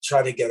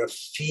try to get a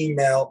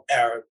female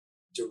Arab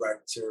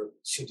director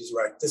to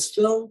direct this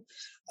film.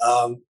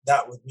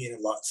 That would mean a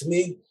lot to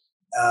me.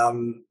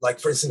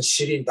 For instance,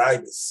 Shirin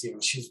Daibas,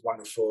 she's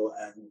wonderful,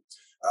 and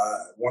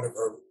one of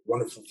her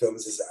wonderful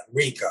films is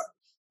Enrica.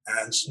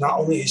 And not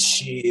only is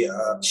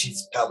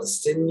she's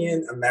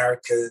Palestinian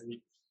American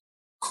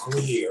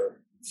queer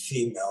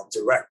female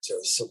director.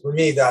 So for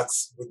me,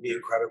 would be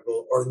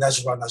incredible. Or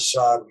Najwa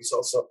Nashad, who's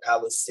also a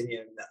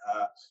Palestinian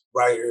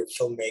writer,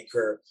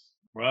 filmmaker.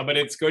 Well, but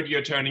it's good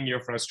you're turning your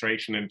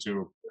frustration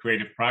into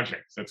creative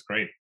projects. That's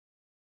great.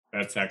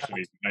 That's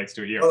actually nice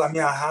to hear. Well,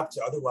 I have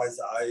to. Otherwise,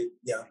 I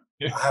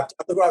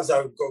Otherwise,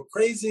 I would go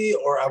crazy,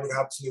 or I would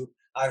have to,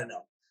 I don't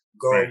know,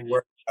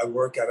 work. I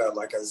work at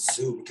a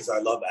zoo because I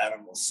love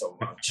animals so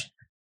much.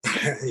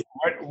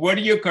 What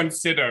do you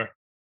consider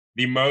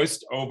the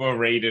most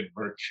overrated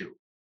virtue?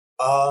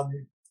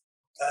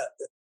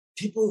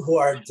 People who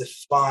are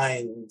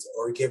defined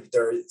or give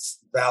their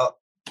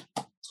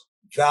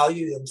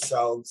value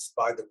themselves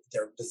by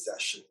their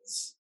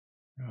possessions.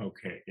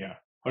 Okay, yeah.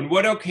 On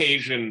what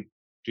occasion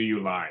do you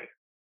lie?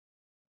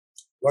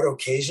 What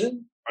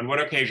occasion? On what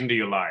occasion do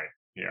you lie?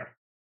 Yeah.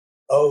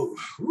 Oh,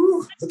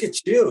 whew, look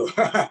at you.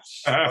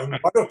 On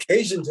what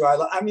occasion do I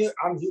lie? I mean,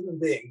 I'm a human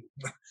being.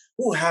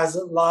 Who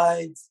hasn't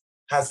lied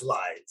has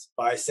lied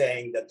by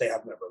saying that they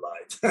have never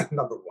lied,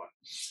 number one.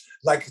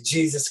 Like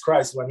Jesus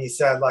Christ, when he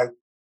said, like,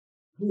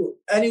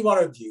 any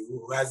one of you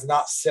who has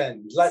not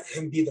sinned, let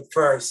him be the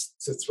first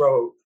to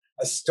throw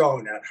a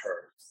stone at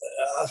her.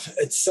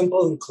 It's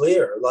simple and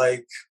clear.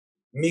 Like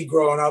me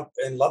growing up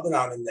in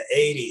Lebanon in the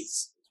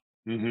 80s,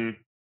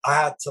 I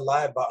had to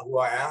lie about who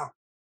I am.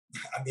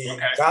 I mean,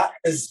 that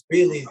is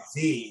really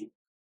the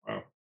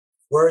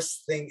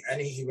worst thing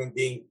any human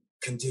being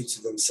can do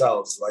to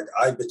themselves. Like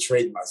I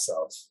betrayed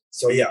myself.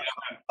 So yeah,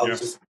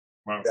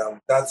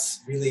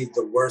 that's really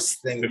the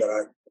worst thing that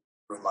I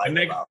relied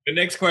about. The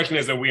next question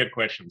is a weird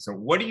question. So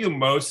what do you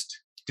most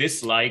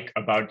dislike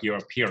about your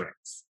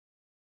appearance?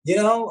 You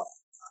know,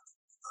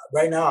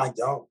 right now I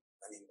don't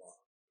anymore.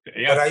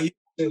 Yeah. But I used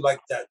to like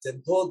that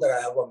dimple that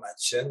I have on my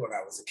chin when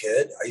I was a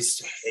kid. I used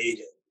to hate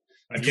it.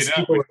 Because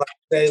people would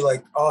say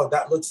like, oh,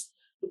 look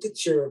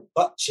at your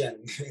butt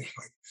chin.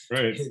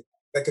 Right.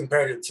 I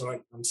compared it to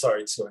an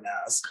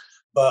ass.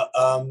 But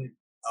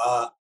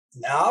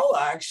now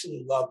I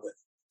actually love it.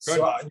 Good.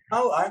 So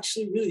now I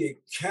actually really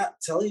can't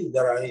tell you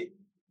that I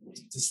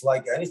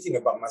dislike anything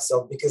about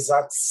myself because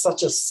that's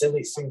such a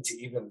silly thing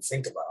to even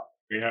think about.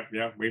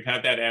 We've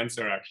had that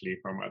answer actually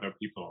from other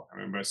people. I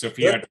remember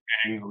Sophia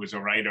Chang, who is a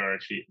writer.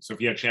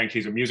 Sophia Chang,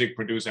 she's a music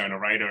producer and a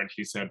writer, and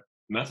she said,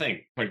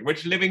 nothing. Like,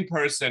 which living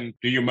person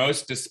do you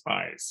most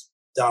despise?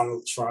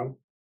 Donald Trump.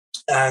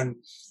 And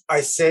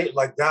I say it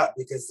like that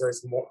because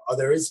there's more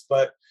others,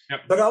 but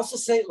I also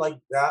say it like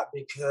that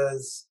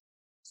because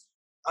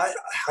I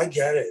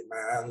get it,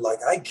 man.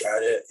 Like, I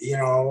get it. You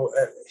know,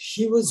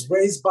 he was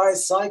raised by a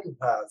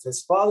psychopath.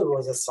 His father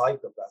was a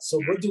psychopath. So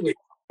what do we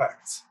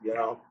expect, you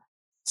know?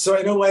 So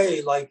in a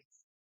way, like,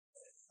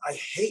 I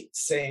hate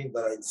saying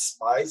that I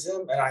despise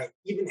him. And I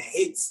even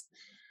hate,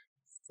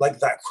 like,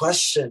 that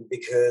question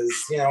because,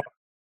 you know,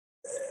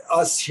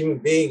 us human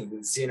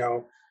beings, you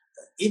know,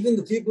 even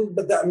the people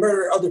that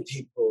murder other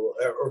people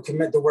or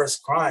commit the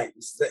worst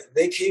crimes,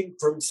 they came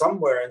from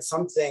somewhere and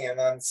something, and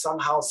then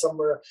somehow,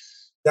 somewhere,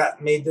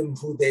 that made them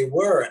who they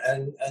were.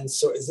 And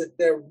so is it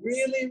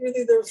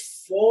really their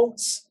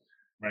fault?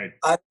 Right.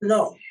 I don't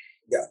know.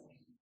 Yeah.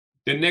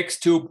 The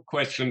next two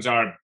questions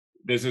are,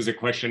 this is a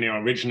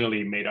questionnaire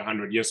originally made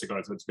 100 years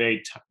ago, so it's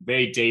very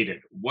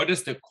dated. What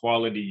is the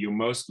quality you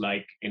most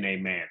like in a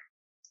man?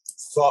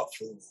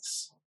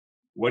 Thoughtfulness.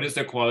 What is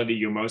the quality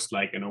you most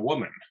like in a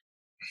woman?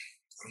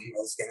 I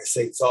was going to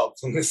say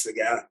thoughtfulness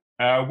again.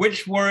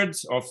 Which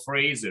words or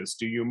phrases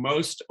do you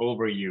most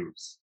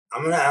overuse?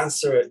 I'm going to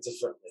answer it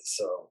differently,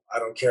 so I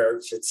don't care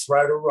if it's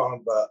right or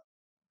wrong, but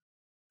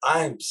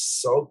I'm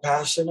so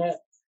passionate.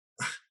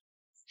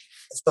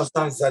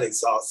 Sometimes that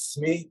exhausts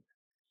me.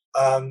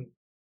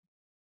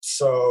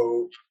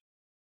 So,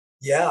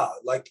 yeah,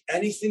 like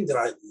anything that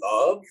I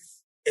love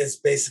is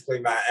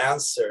basically my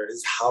answer,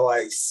 is how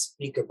I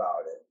speak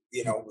about it,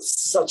 you know, with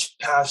such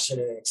passion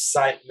and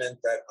excitement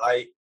that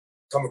I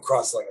come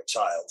across like a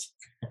child.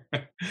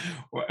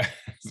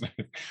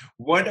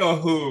 What or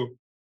who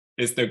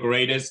is the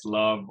greatest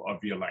love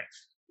of your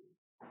life?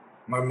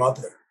 My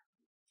mother.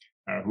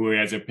 Who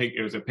has it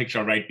was a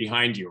picture right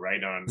behind you,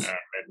 right on.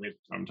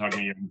 I'm talking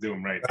to you on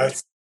Zoom, right?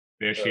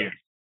 There she is.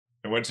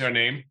 So what's her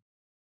name?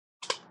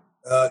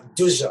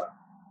 Duja,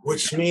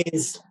 which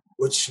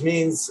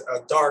means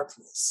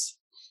darkness.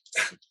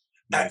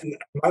 Nice. And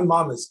my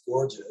mom is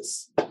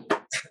gorgeous.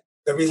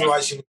 The reason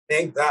why she was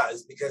named that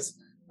is because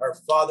her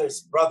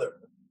father's brother,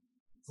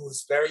 who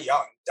was very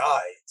young,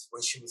 died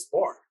when she was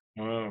born.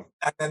 Oh.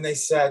 And then they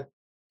said,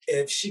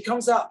 if she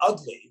comes out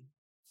ugly,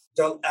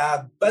 they'll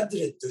add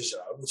Badr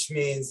Duja, which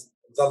means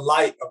the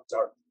light of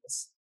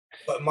darkness.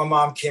 But my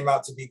mom came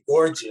out to be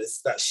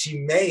gorgeous, that she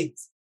made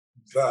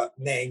the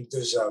name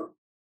Duja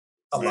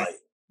a light.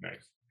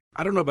 Nice.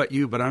 I don't know about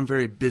you, but I'm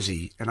very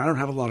busy and I don't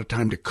have a lot of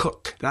time to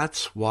cook.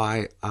 That's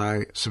why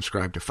I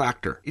subscribe to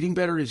Factor. Eating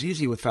better is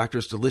easy with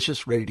Factor's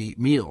delicious, ready-to-eat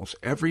meals.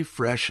 Every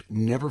fresh,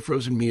 never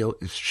frozen meal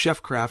is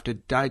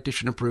chef-crafted,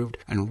 dietitian approved,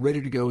 and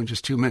ready to go in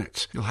just 2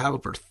 minutes. You'll have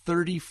over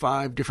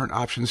 35 different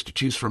options to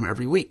choose from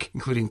every week,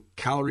 including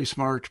Calorie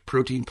Smart,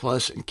 Protein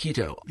Plus, and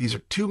Keto. These are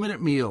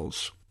 2-minute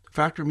meals.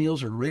 Factor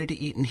meals are ready to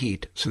eat and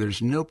heat, so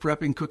there's no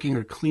prepping, cooking,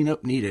 or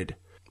cleanup needed.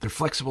 They're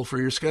flexible for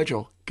your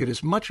schedule. Get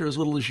as much or as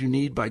little as you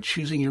need by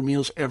choosing your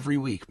meals every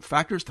week.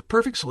 Factor is the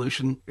perfect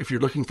solution if you're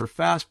looking for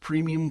fast,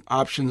 premium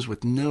options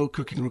with no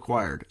cooking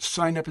required.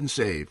 Sign up and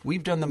save.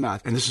 We've done the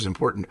math, and this is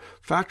important.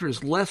 Factor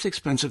is less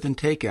expensive than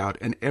takeout,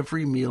 and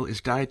every meal is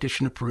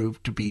dietitian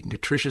approved to be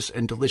nutritious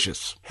and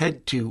delicious.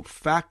 Head to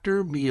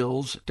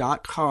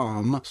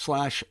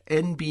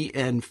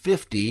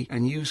factormeals.com/NBN50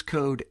 and use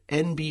code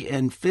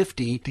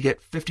NBN50 to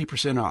get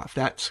 50% off.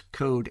 That's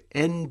code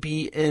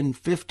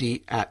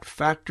NBN50 at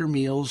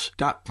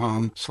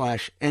factormeals.com/NBN50.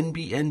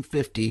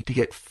 NBN50 to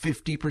get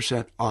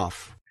 50%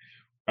 off.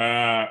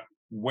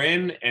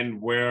 When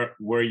and where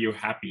were you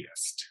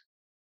happiest?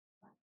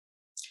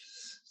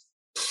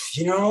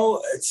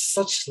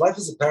 Life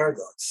is a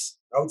paradox.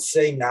 I would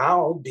say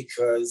now,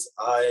 because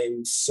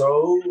I'm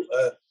so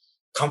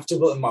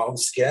comfortable in my own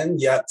skin,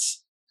 yet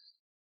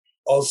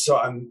also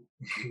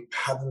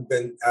haven't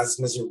been as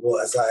miserable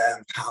as I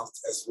am now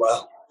as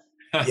well.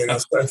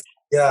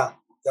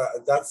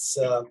 That's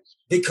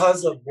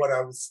because of what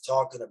I was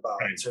talking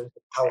about in terms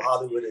of how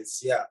Hollywood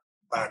is,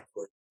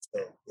 backward.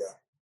 So, yeah.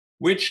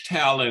 Which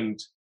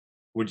talent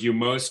would you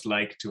most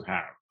like to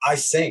have? I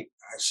sing.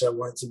 Actually, I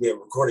wanted to be a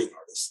recording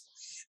artist.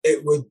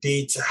 It would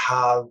be to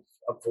have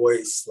a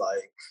voice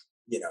like,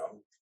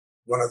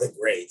 one of the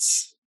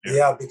greats.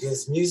 Yeah,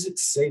 because music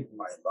saved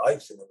my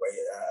life in a way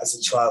as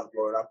a child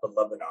growing up in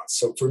Lebanon.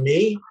 So for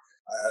me...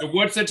 so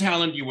what's a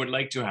talent you would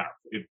like to have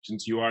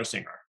since you are a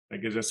singer?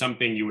 Like, is there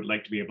something you would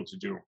like to be able to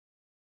do?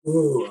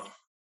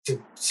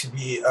 To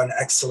be an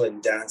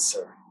excellent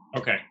dancer.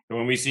 Okay, so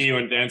when we see you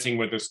in Dancing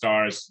with the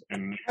Stars,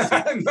 and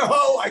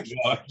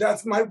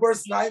that's my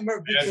worst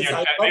nightmare.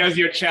 There's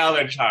your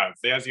challenge, Hans.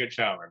 There's your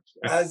challenge.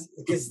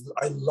 Because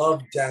I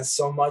love dance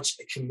so much,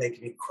 it can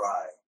make me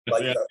cry.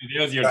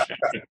 There's your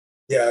challenge.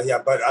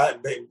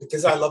 But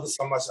because I love it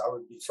so much, I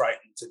would be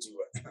frightened to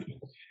do it.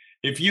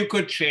 If you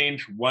could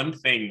change one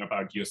thing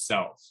about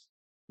yourself,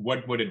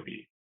 what would it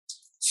be?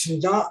 To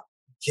not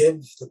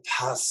give the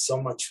past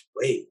so much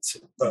weight,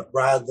 but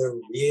rather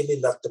really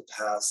let the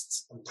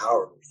past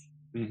empower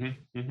me.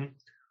 Mm-hmm, mm-hmm.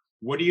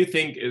 What do you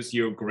think is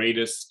your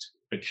greatest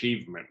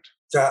achievement?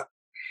 That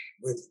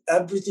with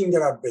everything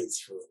that I've been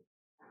through,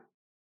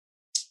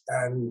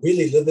 and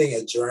really living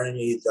a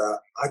journey that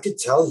I could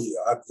tell you,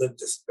 I've lived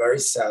this very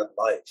sad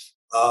life.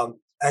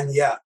 And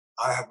yet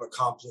I have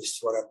accomplished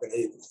what I've been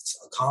able to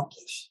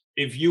accomplish.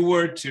 If you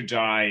were to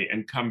die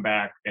and come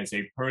back as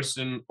a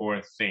person or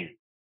a thing,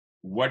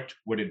 what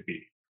would it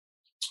be?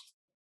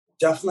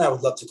 Definitely, I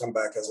would love to come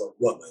back as a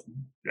woman.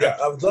 Yeah,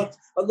 I'd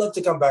love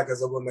to come back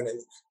as a woman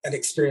and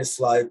experience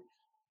life,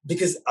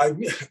 because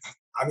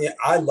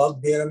I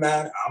love being a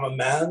man. I'm a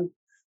man,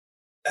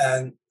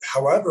 and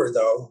however,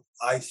 though,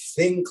 I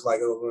think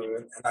like a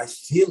woman and I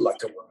feel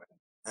like a woman.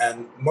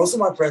 And most of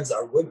my friends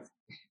are women,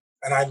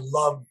 and I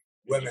love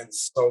women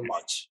so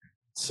much.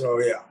 So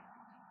yeah.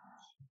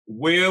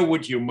 Where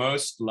would you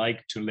most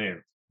like to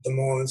live?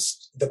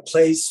 The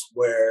place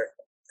where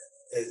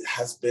it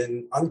has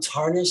been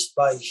untarnished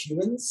by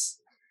humans,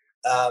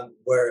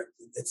 where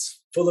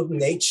it's full of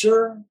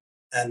nature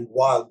and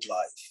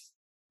wildlife.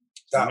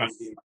 That would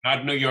be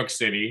not New York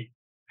City,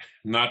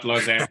 not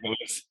Los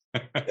Angeles.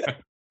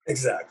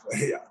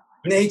 Exactly, yeah.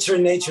 Nature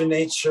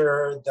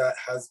that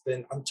has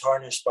been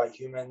untarnished by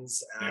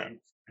humans, and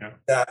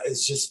that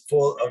is just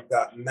full of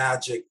that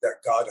magic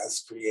that God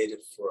has created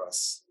for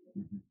us.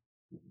 Mm-hmm.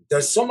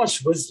 There's so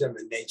much wisdom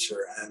in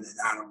nature and in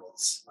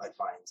animals, I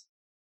find.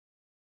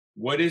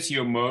 What is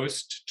your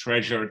most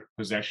treasured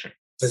possession?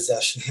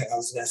 Possession. I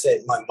was going to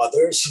say my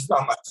mother. She's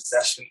not my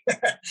possession.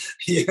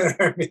 You know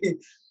what I mean?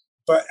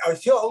 But I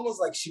feel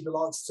almost like she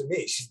belongs to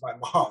me. She's my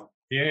mom.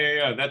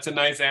 Yeah. That's a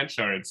nice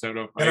answer. It's sort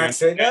of. Can I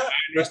say that? I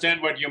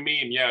understand what you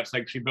mean. Yeah, it's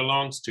like she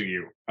belongs to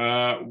you.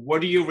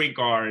 What do you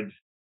regard,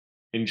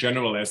 in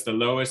general, as the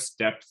lowest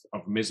depth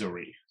of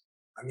misery?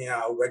 I mean,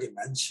 I already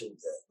mentioned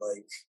it.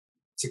 Like,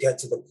 to get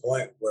to the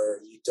point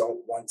where you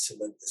don't want to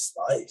live this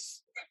life.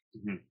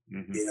 Mm-hmm,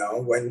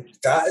 mm-hmm. When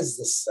that is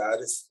the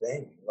saddest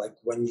thing. Like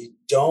when you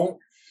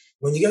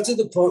get to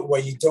the point where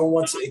you don't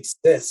want to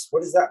exist,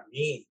 what does that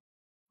mean?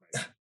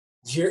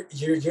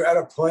 You're at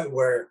a point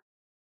where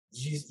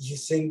you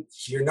think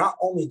you not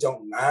only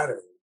don't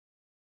matter,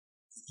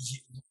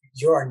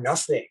 you are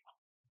nothing.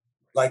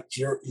 Like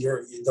you're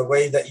the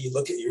way that you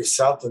look at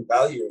yourself and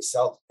value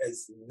yourself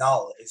is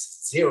null,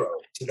 is zero,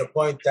 to the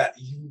point that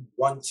you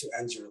want to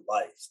end your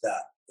life.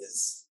 That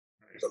is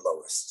the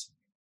lowest.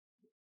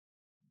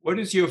 What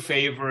is your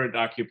favorite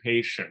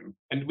occupation?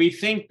 And we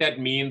think that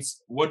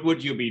means, what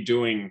would you be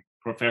doing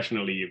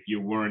professionally if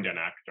you weren't an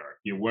actor,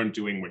 you weren't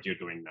doing what you're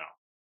doing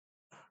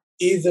now?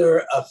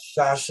 Either a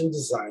fashion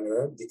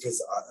designer,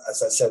 because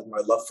as I said, my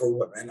love for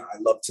women, I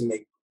love to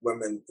make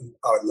women,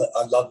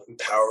 I love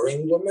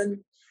empowering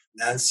women.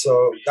 And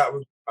so that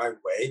would be my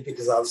way,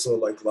 because I also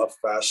love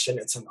fashion.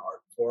 It's an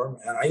art form.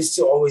 And I used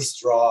to always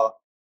draw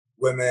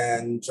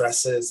women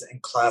dresses in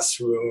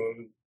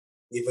classroom,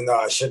 even though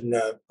I shouldn't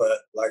have, but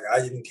I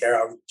didn't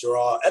care. I would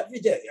draw every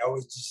day. I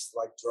would just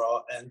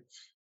draw,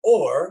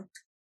 or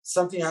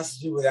something has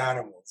to do with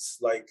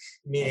animals,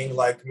 meaning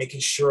making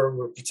sure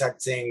we're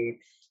protecting,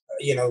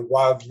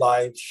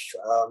 wildlife.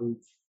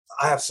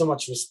 I have so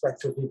much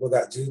respect for people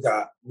that do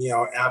that.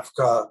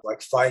 Africa,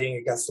 fighting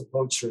against the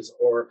poachers,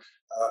 or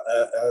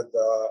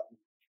the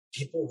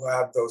people who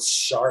have those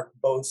shark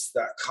boats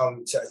that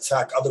come to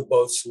attack other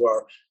boats who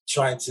are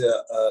trying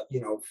to,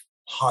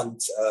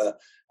 hunt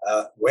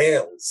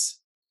whales,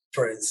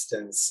 for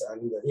instance.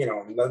 And,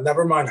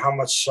 never mind how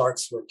much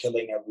sharks we're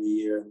killing every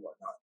year and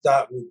whatnot.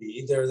 That would be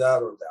either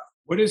that or that.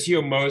 What is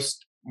your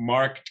most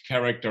marked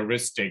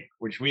characteristic,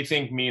 which we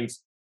think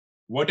means,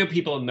 what do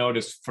people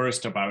notice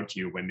first about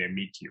you when they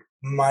meet you?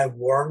 My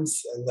warmth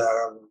and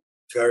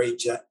very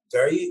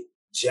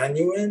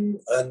genuine,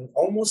 and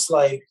almost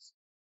like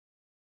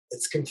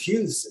it's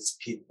confused as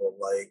people.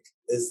 Like,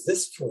 is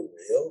this for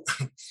real?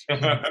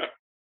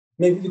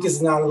 Maybe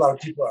because not a lot of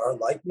people are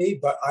like me,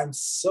 but I'm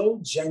so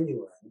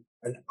genuine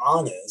and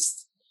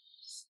honest,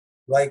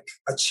 like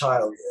a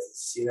child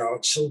is. You know,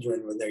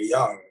 children when they're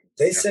young,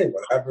 they say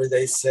whatever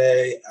they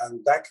say,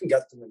 and that can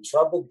get them in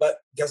trouble. But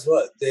guess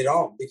what? They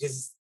don't,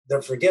 because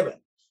they're forgiven.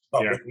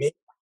 But with me,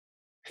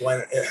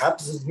 when it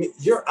happens with me,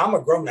 I'm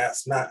a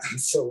grown-ass man.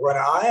 So when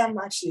I am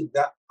actually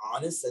that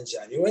honest and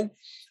genuine,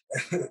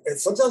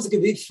 sometimes it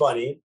can be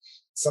funny,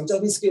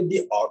 sometimes it can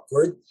be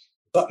awkward,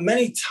 but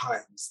many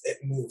times it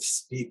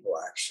moves people,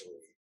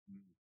 actually.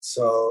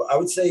 So I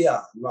would say,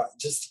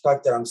 just the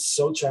fact that I'm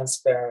so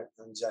transparent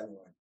and genuine.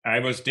 I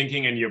was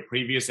thinking in your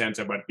previous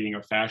answer about being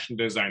a fashion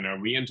designer,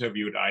 we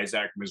interviewed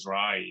Isaac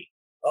Mizrahi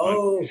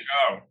on the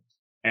show.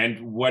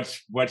 And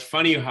what's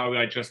funny why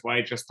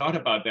I just thought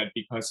about that,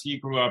 because he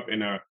grew up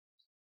in a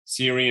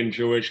Syrian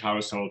Jewish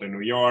household in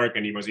New York,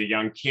 and he was a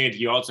young kid.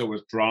 He also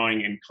was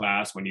drawing in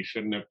class when he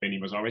shouldn't have been. He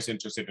was always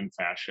interested in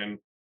fashion.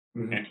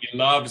 Mm-hmm. And he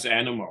loves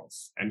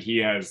animals, and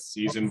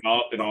he's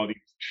involved in all these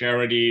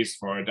charities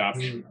for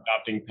adopting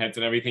pets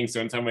and everything. So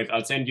in some ways,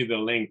 I'll send you the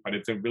link, but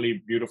it's a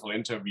really beautiful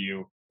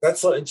interview. That's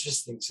so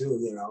interesting too,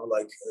 you know,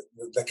 like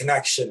the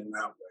connection in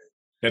that way.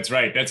 That's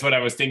right. That's what I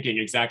was thinking.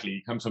 Exactly.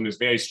 He comes from this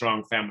very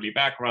strong family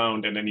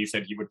background, and then he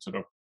said he would sort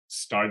of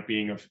start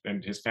being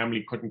and his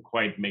family couldn't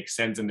quite make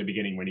sense in the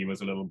beginning when he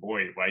was a little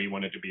boy, why he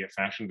wanted to be a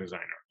fashion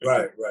designer.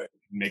 Right.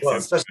 Makes well,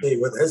 sense.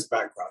 Especially with his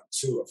background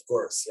too, of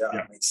course.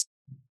 Yeah. It makes sense.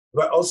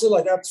 But also,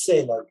 like I have to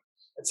say, like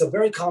it's a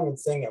very common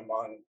thing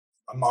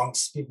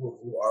amongst people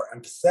who are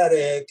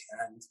empathetic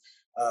and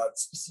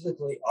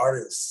specifically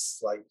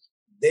artists. Like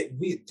they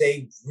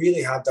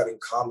really have that in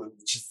common,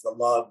 which is the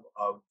love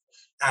of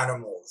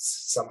animals.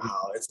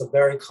 Somehow, it's a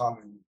very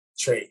common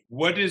trait.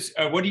 What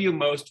do you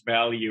most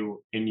value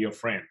in your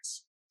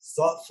friends?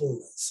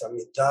 Thoughtfulness. I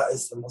mean, that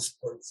is the most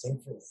important thing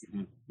for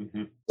me.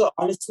 Mm-hmm. So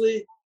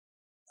honestly,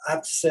 I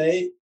have to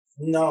say,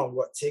 no.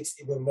 What takes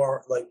even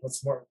more, like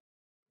what's more,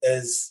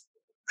 is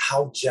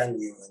how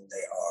genuine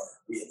they are,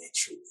 really,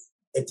 truly.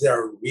 If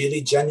they're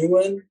really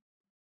genuine,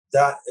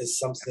 that is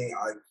something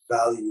I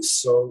value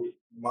so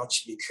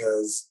much,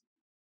 because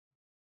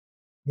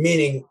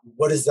meaning,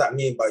 what does that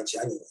mean by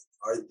genuine?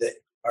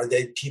 Are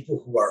they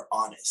people who are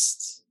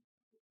honest?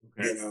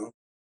 Okay. You know,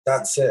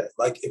 that's it.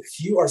 Like if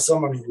you are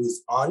someone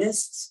who's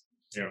honest,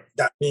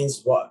 that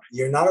means what?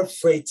 You're not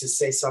afraid to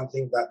say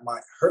something that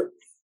might hurt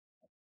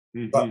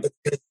me, but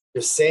because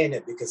you're saying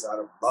it because out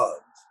of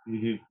love.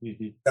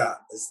 That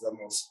is the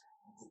most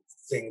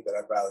thing that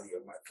I value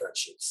in my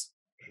friendships.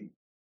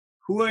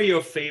 Who are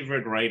your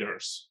favorite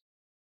writers?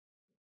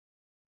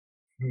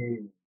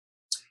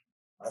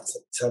 That's a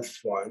tough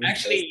one.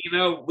 Actually, you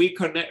know,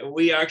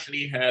 we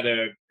actually had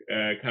a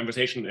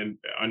conversation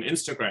on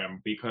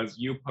Instagram, because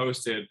you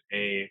posted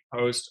a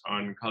post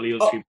on Khalil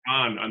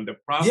Gibran on the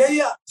Prophet.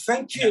 Yeah.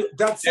 Thank you.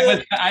 That's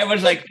it. I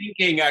was like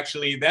thinking,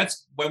 actually,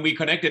 that's when we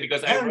connected,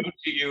 because I wrote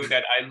to you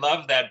that I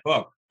love that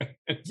book.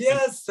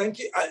 Yes, thank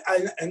you.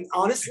 And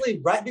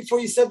honestly, right before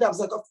you said that, I was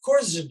like, of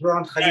course,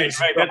 Gibran Khalil.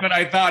 Right. That's what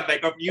I thought.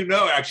 Like,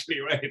 actually,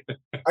 right?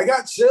 I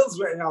got chills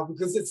right now,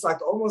 because it's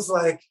like almost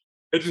like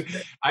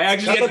I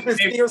actually had to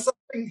say, or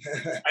something.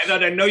 I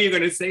thought, I know you're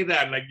going to say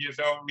that, like, you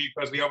know,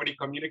 because we already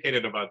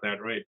communicated about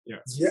that, right?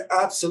 Yeah,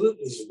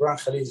 absolutely.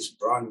 Gibran Khalil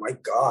Gibran, my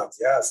God,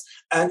 yes.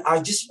 And I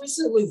just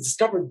recently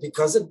discovered,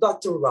 because of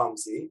Dr.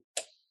 Ramzi,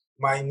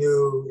 my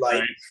new,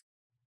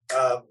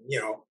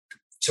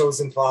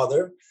 chosen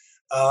father,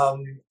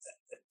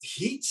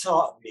 he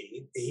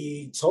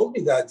told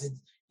me that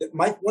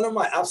one of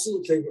my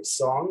absolute favorite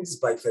songs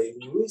by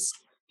Fairuz,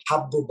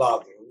 Habbu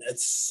Badun.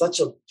 It's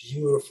such a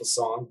beautiful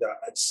song that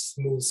it just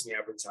moves me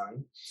every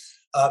time.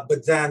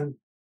 But then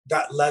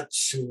that led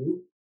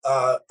to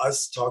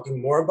us talking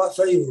more about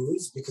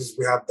Fairuz, because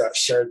we have that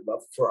shared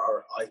love for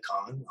our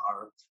icon,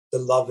 our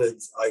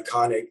beloved,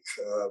 iconic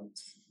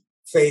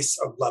face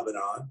of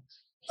Lebanon.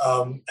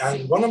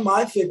 And one of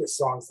my favorite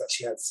songs that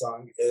she had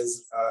sung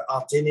is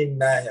Atini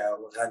Naya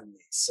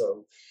Ghani.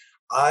 So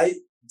I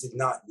did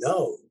not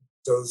know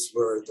those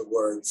were the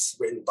words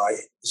written by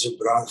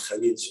Gibran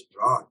Khalil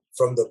Gibran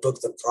from the book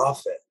The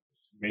Prophet.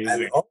 Amazing.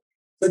 And oh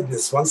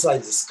goodness, once I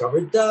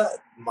discovered that,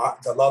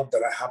 the love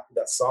that I have for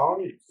that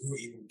song grew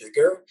even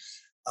bigger.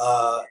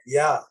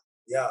 Gibran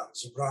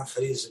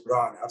Khalil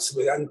Gibran,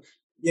 absolutely. And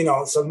you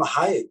know, Salma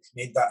Hayek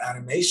made that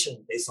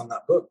animation based on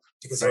that book,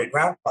 because her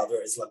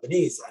grandfather is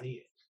Lebanese and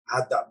he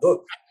had that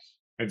book.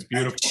 It's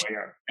beautiful,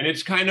 and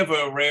it's kind of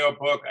a rare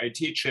book. I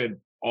teach it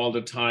all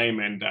the time,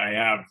 and I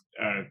have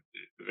a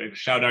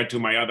shout out to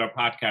my other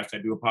podcast. I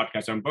do a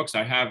podcast on books.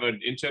 I have an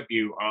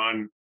interview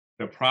on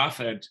The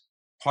Prophet,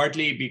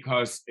 partly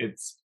because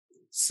it's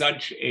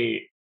such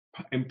a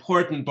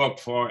important book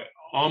for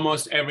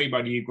almost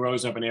everybody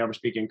grows up in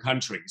Arab-speaking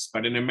countries,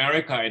 but in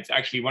America, it's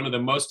actually one of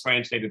the most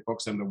translated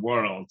books in the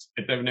world.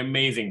 It's an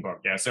amazing book.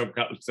 Yeah, so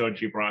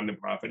Gibran the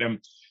Prophet.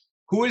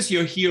 Who is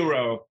your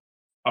hero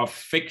of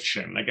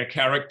fiction, like a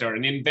character,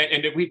 and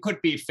if we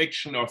could be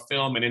fiction or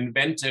film, an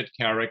invented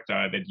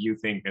character that you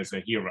think is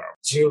a hero?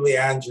 Julie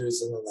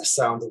Andrews in The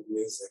Sound of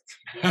Music.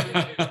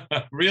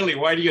 Really?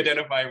 Why do you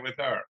identify with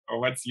her?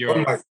 Or what's your...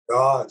 Oh my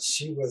God,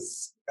 she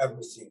was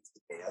everything to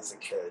me as a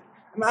kid.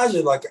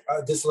 Imagine like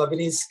this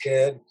Lebanese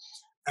kid,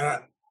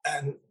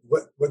 and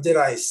what did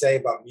I say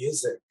about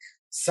music?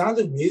 Sound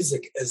of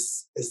Music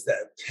is the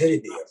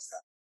epitome of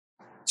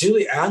that.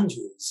 Julie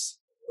Andrews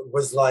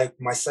was like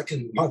my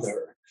second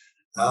mother.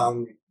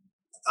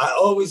 I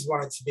always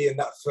wanted to be in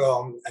that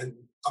film and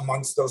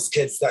amongst those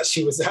kids that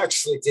she was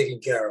actually taking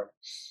care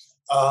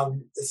of.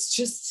 It's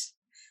just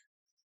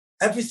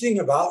everything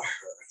about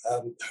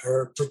her,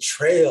 her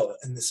portrayal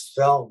in this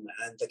film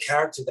and the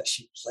character that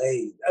she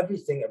played,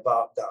 everything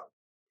about that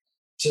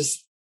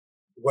just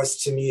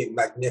was to me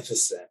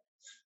magnificent.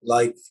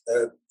 Like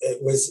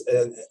it was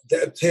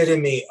the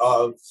epitome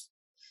of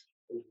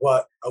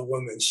what a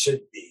woman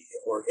should be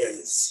or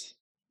is,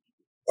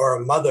 or a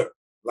mother.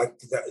 Like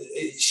that,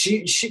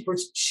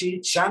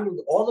 she channeled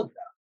all of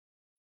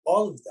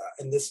that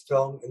in this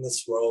film, in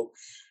this role.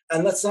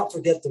 And let's not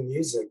forget the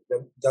music,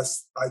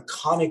 that's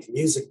iconic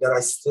music that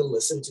I still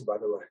listen to, by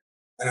the way,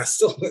 and I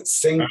still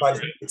sing by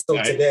still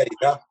today.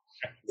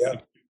 Yeah.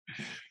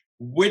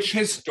 Which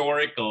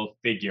historical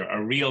figure,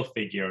 a real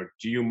figure,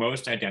 do you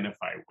most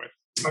identify with?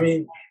 I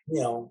mean,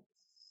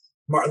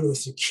 Martin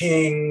Luther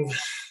King.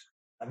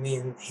 I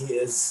mean, he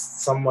is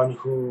someone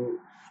who.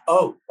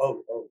 Oh.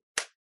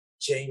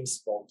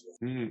 James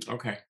Baldwin.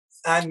 Okay.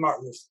 And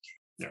Martin Luther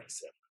King.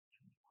 Yes.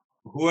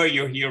 Who are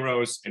your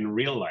heroes in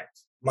real life?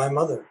 My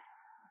mother.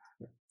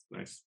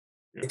 Nice.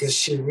 Yeah. Because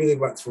she really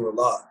went through a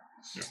lot.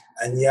 Yeah.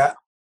 And yet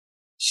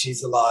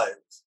she's alive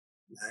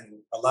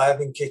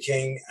and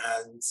kicking.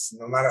 And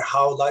no matter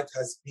how life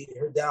has beat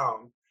her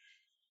down,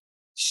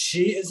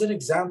 she is an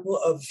example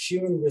of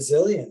human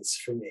resilience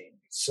for me.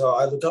 So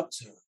I look up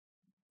to her,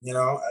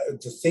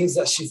 the things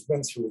that she's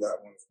been through, that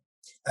woman.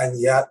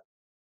 And yet,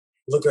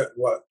 look at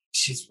what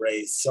she's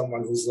raised,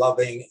 someone who's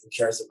loving and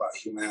cares about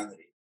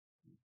humanity.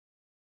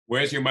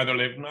 Where does your mother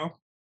live now?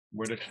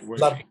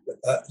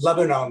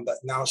 Lebanon, but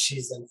now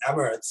she's in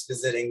Emirates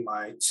visiting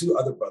my two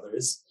other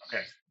brothers.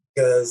 Okay.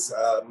 Because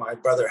my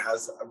brother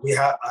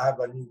I have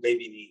a new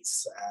baby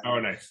niece. And, oh,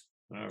 nice.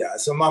 Yeah,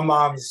 so my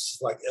mom's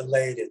like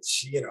elated.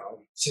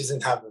 She's in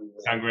heaven.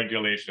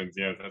 Congratulations.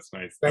 Yeah, that's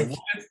nice. Thank you.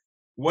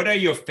 What are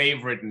your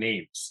favorite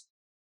names?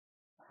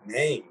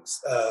 Names?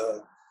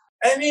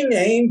 Any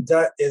name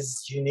that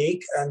is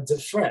unique and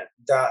different,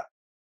 that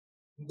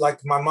like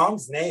my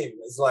mom's name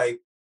is like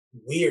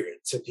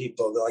weird to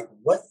people. They're like,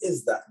 what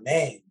is that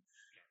name?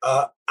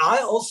 I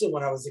also,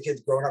 when I was a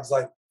kid growing up, I was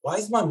like, why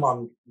is my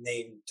mom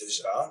named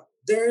Duja?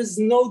 There is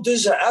no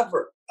Duja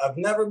ever. I've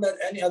never met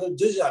any other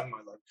Duja in my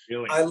life.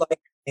 Really? I like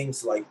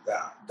names like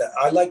that.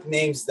 I like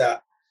names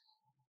that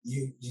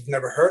you've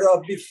never heard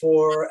of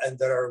before and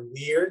that are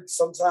weird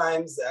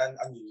sometimes and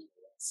unusual.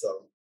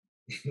 So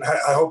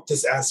I hope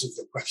this answers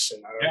the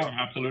question. Yeah,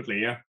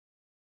 absolutely. Yeah.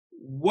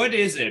 What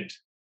is it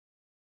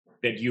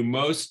that you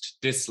most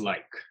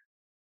dislike?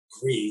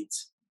 Greed.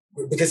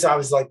 Because I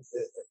was like,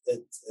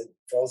 it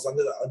falls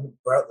under the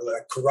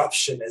umbrella,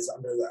 corruption is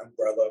under the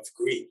umbrella of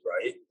greed,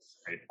 right?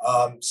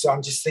 So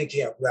I'm just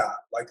thinking of that,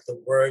 like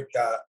the word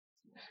that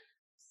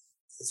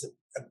is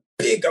a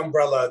big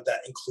umbrella that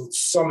includes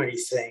so many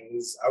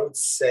things. I would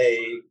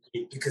say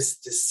because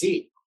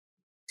deceit,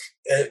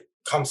 it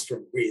comes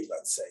from greed,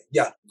 let's say.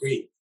 Yeah,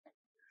 greed.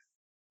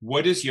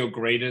 What is your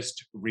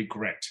greatest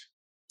regret?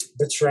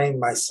 Betraying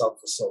myself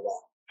for so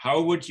long.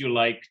 How would you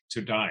like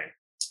to die?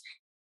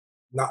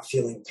 Not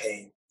feeling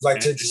pain.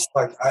 To just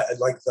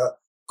the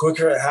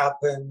quicker it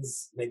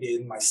happens, maybe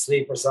in my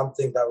sleep or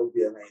something, that would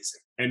be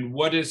amazing. And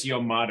what is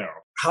your motto?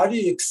 How do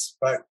you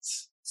expect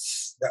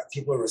that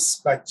people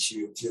respect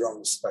you if you don't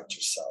respect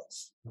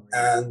yourself?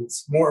 And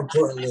more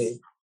importantly,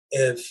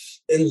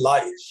 if in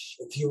life,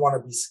 if you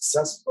want to be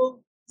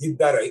successful, you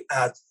better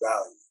add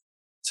value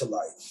to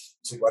life,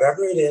 to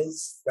whatever it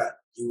is that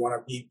you want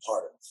to be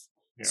part of.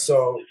 Yeah.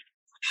 So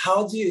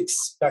how do you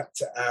expect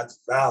to add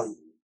value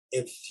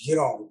if you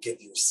don't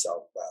give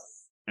yourself value?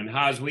 And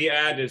Haz, we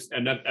add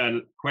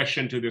a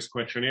question to this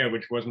questionnaire,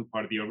 which wasn't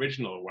part of the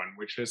original one,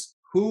 which is,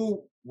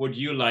 who would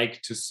you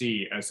like to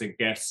see as a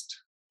guest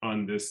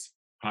on this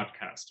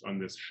podcast, on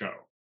this show?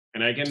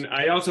 And again,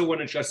 I also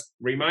want to just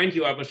remind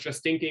you, I was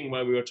just thinking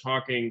while we were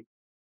talking,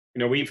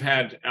 we've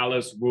had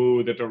Alice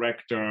Wu, the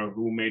director,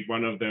 who made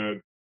one of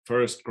the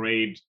first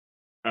grade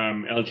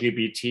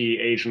LGBT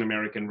Asian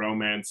American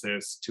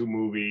romances, 2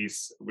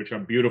 movies, which are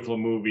beautiful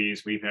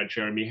movies. We've had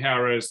Jeremy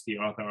Harris, the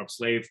author of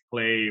Slave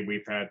Play.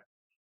 We've had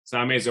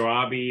Sameh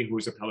Zoabi,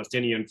 who's a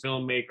Palestinian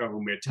filmmaker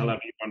who made Tel Aviv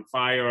on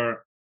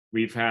Fire.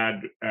 We've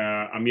had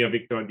Amir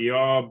Victor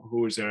Diop,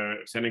 who's a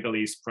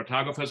Senegalese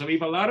photographer. So we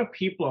have a lot of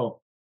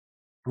people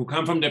who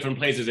come from different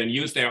places and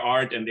use their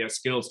art and their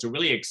skills to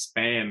really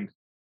expand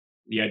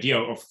the idea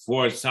of,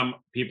 for some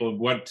people,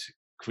 what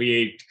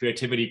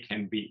creativity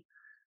can be.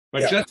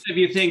 But just if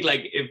you think,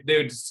 like, if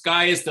the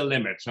sky is the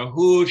limit, so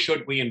who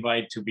should we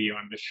invite to be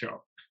on the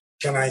show?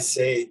 Can I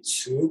say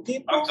 2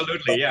 people?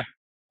 Absolutely, yeah.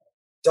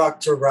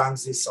 Dr.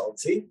 Ramzi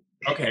Salti.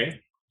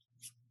 Okay.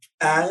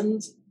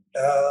 And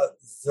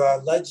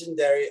the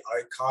legendary,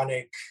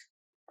 iconic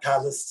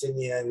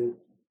Palestinian,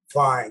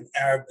 fine,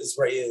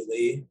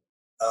 Arab-Israeli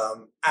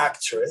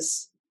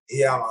actress,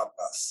 Hiyam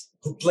Abbas,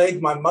 who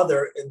played my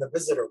mother in The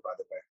Visitor, by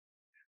the way.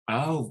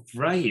 Oh,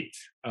 right.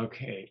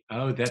 Okay.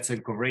 Oh, that's a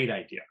great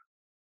idea.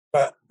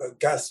 But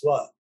guess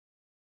what?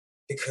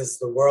 Because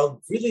the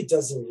world really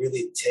doesn't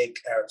really take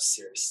Arabs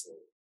seriously.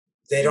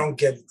 They don't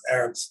give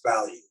Arabs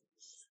value.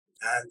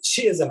 And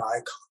she is an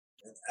icon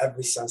in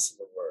every sense of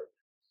the word.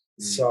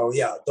 So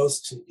yeah,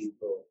 those 2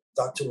 people,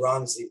 Dr.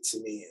 Ramzi, to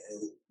me,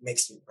 it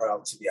makes me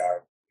proud to be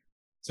Arab.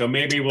 So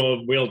maybe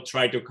we'll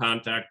try to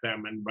contact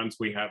them, and once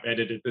we have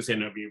edited this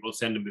interview, we'll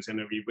send them this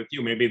interview with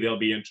you. Maybe they'll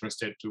be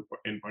interested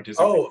in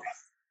participating.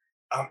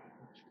 Oh,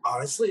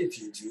 honestly, if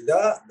you do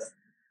that,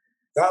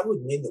 that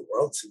would mean the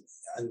world to me,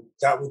 and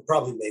that would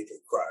probably make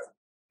it cry.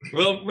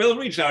 We'll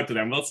reach out to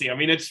them. We'll see. I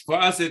mean, for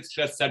us, it's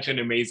just such an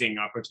amazing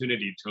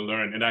opportunity to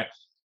learn, and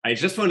I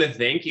just want to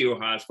thank you,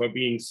 Haz, for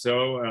being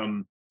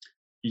so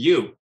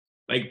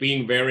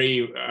being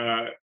very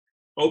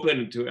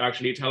open to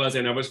actually tell us.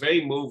 And I was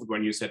very moved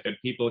when you said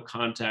that people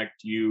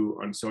contact you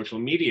on social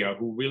media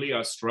who really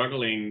are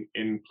struggling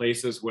in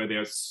places where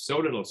there's so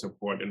little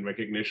support and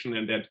recognition,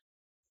 and that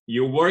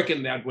your work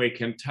in that way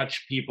can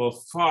touch people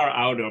far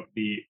out of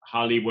the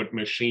Hollywood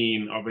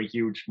machine of a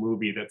huge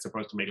movie that's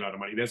supposed to make a lot of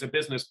money. There's a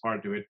business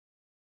part to it,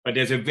 but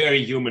there's a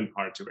very human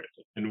part to it.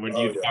 And what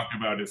you talked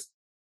about is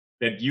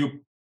that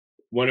you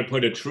want to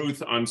put a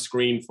truth on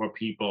screen for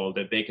people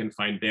that they can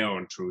find their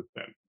own truth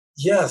then.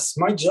 Yes,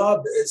 my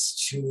job is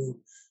to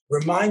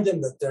remind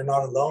them that they're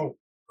not alone.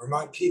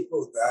 Remind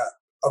people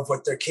of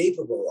what they're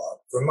capable of.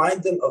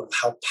 Remind them of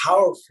how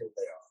powerful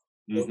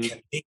they are, or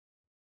can be.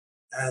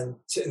 And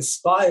to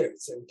inspire,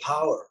 to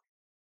empower.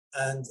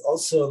 And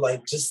also,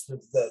 like, just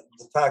the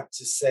fact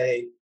to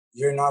say,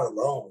 you're not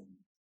alone.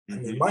 I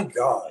mean, my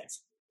God.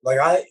 Like,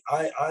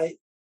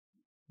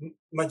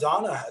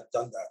 Madonna had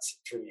done that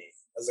for me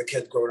as a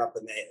kid growing up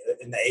in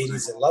the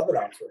 80s in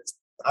Lebanon, for instance.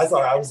 I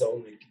thought I was the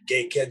only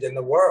gay kid in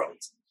the world.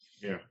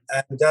 Yeah.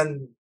 And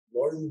then,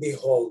 Lord and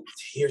behold,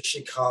 here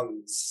she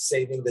comes,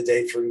 saving the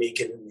day for me,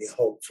 giving me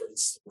hope, for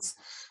instance.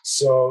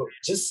 So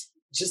just,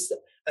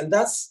 and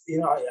that's,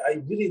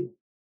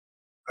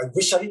 I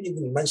wish I didn't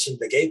even mention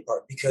the gay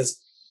part,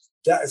 because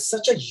that is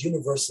such a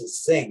universal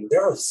thing.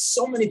 There are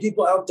so many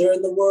people out there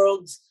in the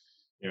world,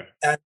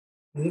 and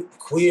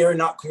queer,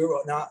 not queer,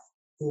 not,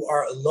 who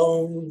are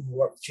alone,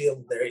 who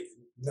feel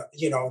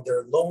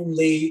they're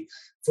lonely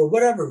for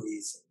whatever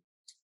reason.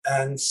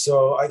 And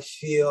so I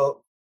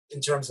feel,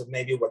 in terms of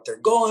maybe what they're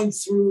going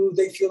through,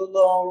 they feel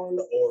alone,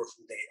 or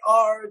who they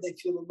are, they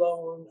feel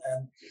alone.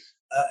 And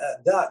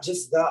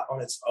that on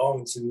its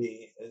own, to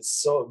me, is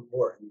so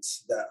important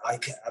that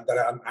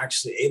I'm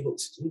actually able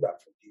to do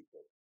that for people.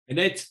 And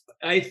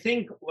I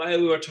think while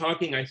we were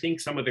talking, I think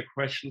some of the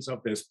questions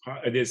of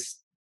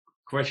this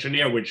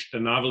questionnaire, which the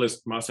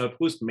novelist Marcel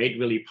Proust made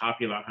really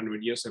popular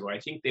 100 years ago, I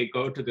think they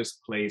go to this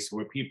place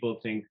where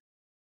people think,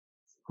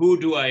 who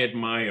do I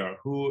admire?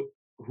 Who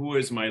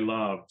is my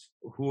love?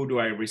 Who do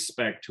I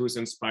respect? Who's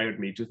inspired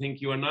me? To think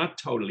you are not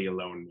totally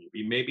alone,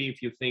 maybe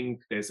if you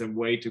think there's a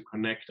way to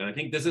connect. And I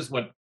think this is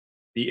what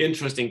the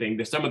interesting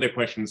thing, some of the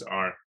questions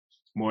are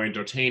more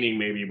entertaining,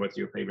 maybe what's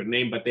your favorite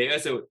name, but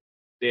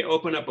they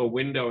open up a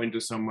window into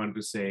someone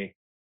to say,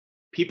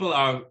 people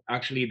are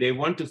actually, they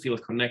want to feel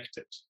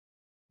connected.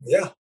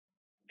 Yeah,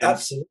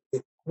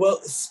 absolutely.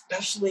 Well,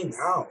 especially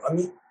now. I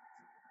mean,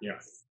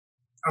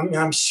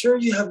 I'm sure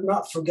you have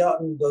not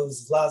forgotten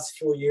those last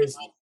 4 years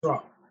of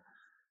Trump.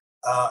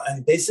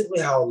 And basically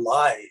how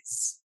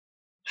lies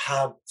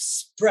have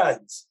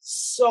spread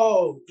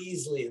so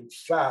easily and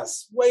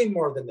fast, way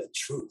more than the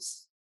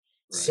truth.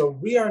 Right. So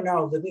we are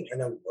now living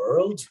in a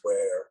world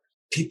where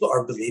people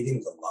are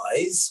believing the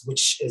lies,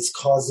 which is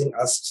causing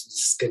us to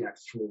disconnect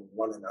from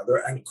one another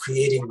and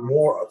creating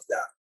more of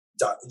that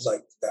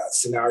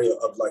scenario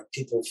of like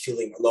people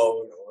feeling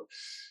alone, or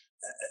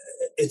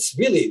it's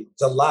really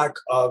the lack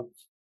of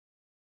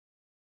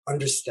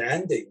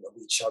understanding of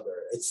each other.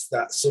 It's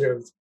that sort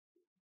of,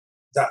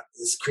 that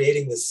is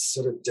creating this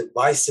sort of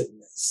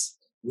divisiveness,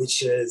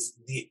 which is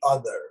the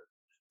other.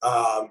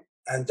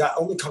 And that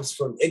only comes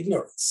from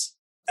ignorance.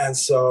 And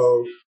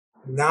so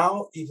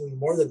now, even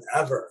more than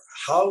ever,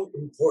 how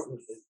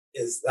important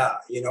is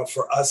that,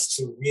 for us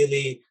to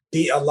really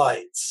be a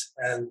light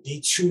and be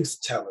truth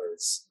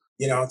tellers,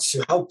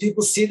 to help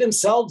people see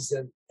themselves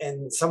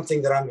in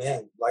something that I'm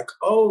in. Like,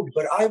 oh,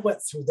 but I went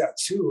through that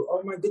too.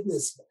 Oh my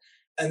goodness.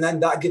 And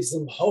then that gives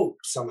them hope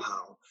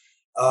somehow.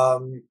 I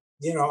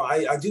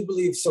do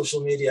believe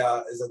social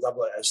media is a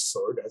double-edged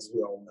sword, as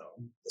we all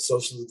know, the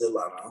social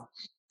dilemma.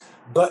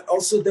 But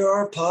also there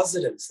are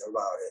positives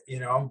about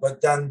it,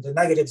 but then the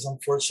negatives,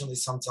 unfortunately,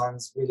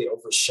 sometimes really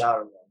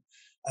overshadow them.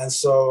 And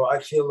so I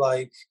feel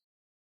like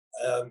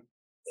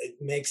it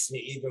makes me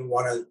even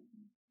want to,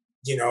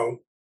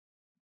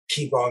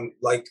 keep on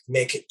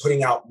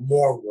putting out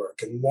more work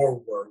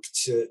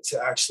to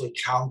actually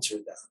counter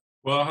that.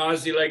 Well,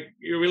 Haz,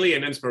 you're really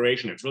an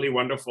inspiration. It's really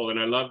wonderful, and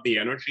I love the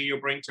energy you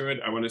bring to it.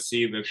 I want to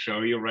see the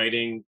show you're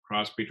writing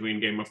cross between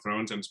Game of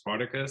Thrones and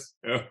Spartacus.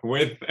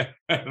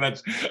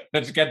 Let's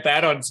get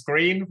that on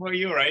screen for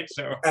you, right?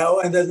 So.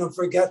 Oh, and then don't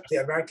forget the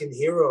American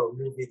Hero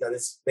movie that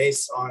is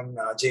based on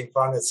Jane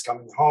Fonda's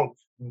Coming Home.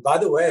 And by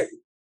the way,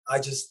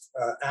 I just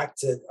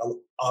acted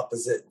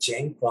opposite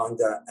Jane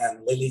Fonda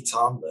and Lily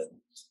Tomlin,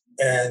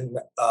 and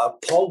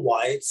Paul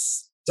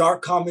White's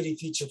dark comedy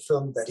feature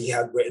film that he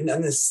had written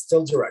and is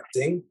still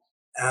directing.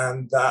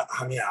 And I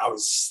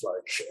was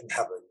like in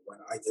heaven when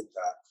I did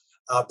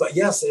that. But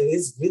yes, it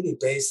is really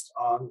based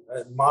on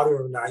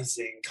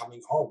modernizing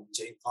Coming Home,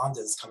 Jane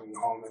Fonda's Coming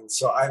Home. And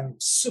so I'm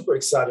super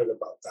excited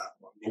about that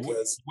one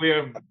because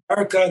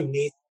America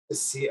needs to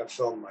see a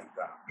film like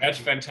that. That's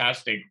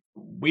fantastic.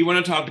 We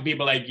want to talk to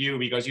people like you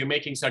because you're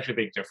making such a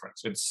big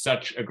difference. It's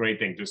such a great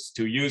thing just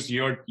to use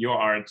your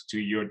art, to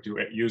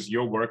use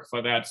your work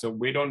for that. So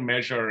we don't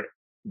measure.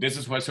 This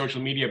is why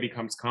social media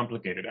becomes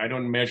complicated. I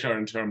don't measure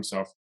in terms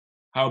of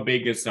how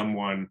big is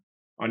someone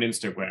on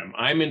Instagram.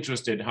 I'm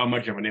interested how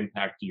much of an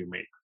impact do you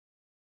make?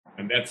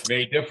 And that's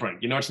very different.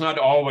 It's not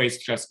always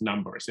just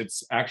numbers.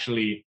 It's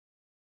actually,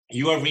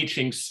 you are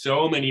reaching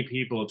so many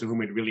people to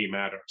whom it really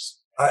matters.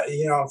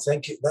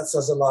 Thank you. That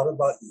says a lot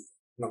about you,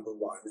 number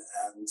one.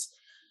 And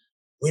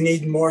we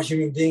need more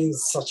human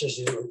beings such as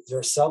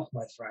yourself,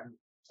 my friend.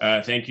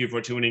 Thank you for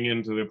tuning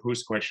in to the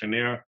Proust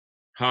Questionnaire.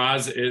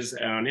 Haz is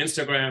on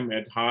Instagram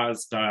at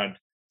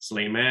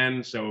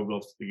haz.slayman. So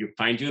we'll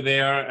find you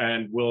there,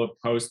 and we'll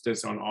post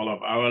this on all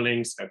of our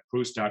links at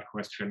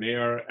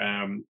proust.questionnaire.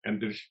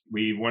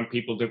 We want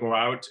people to go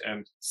out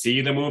and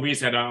see the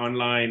movies that are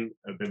online,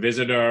 The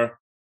Visitor,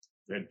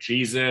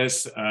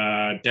 Jesus,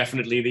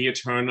 definitely The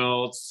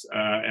Eternals,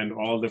 and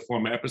all the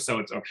former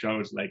episodes of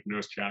shows like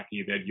Nurse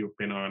Jackie that you've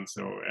been on.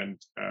 So,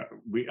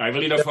 I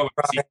really look forward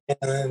to seeing.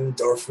 And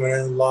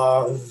Dorfman in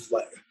Love,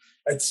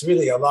 it's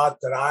really a lot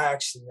that I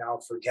actually now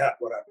forget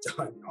what I've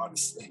done,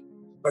 honestly.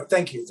 But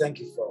thank you for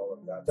all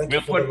of that.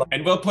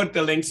 We'll put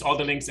the links, all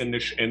the links in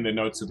the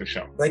notes of the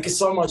show. Thank you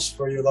so much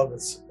for your love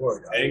and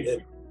support.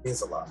 It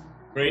means a lot.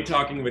 Great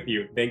talking with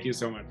you. Thank you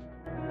so much.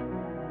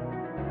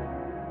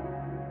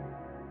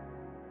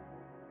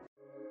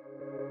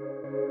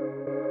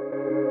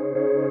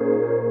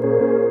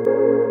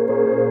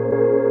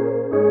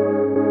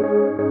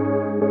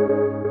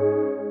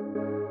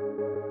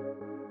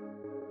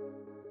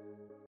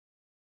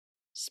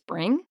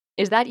 Spring?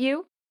 Is that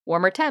you?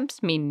 Warmer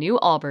temps mean new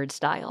Allbirds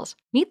styles.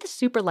 Meet the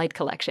Super Light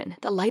Collection,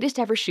 the lightest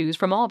ever shoes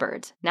from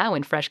Allbirds, now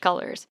in fresh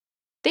colors.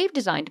 They've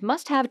designed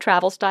must-have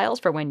travel styles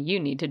for when you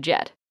need to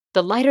jet.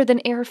 The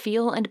lighter-than-air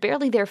feel and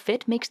barely-there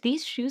fit makes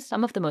these shoes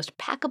some of the most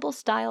packable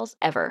styles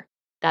ever.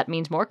 That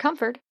means more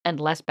comfort and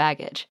less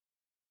baggage.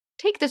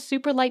 Take the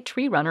Super Light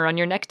Tree Runner on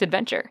your next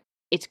adventure.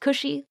 Its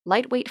cushy,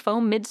 lightweight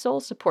foam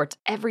midsole supports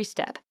every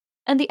step,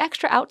 and the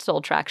extra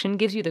outsole traction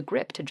gives you the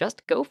grip to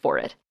just go for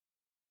it.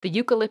 The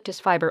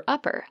eucalyptus fiber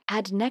upper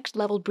adds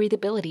next-level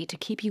breathability to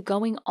keep you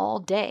going all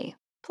day.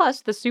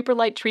 Plus, the Super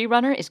Light Tree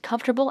Runner is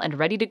comfortable and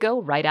ready to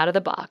go right out of the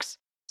box.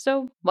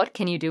 So, what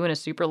can you do in a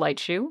super light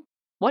shoe?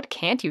 What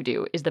can't you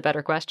do is the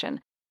better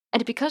question.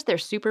 And because they're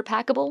super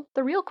packable,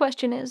 the real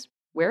question is,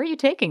 where are you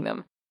taking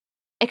them?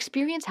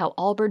 Experience how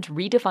Allbirds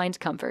redefines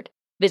comfort.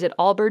 Visit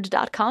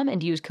allbirds.com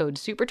and use code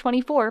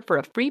SUPER24 for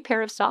a free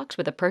pair of socks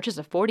with a purchase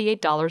of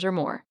 $48 or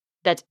more.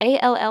 That's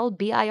ALLBIRDS.com,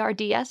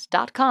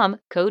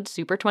 code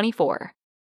SUPER24.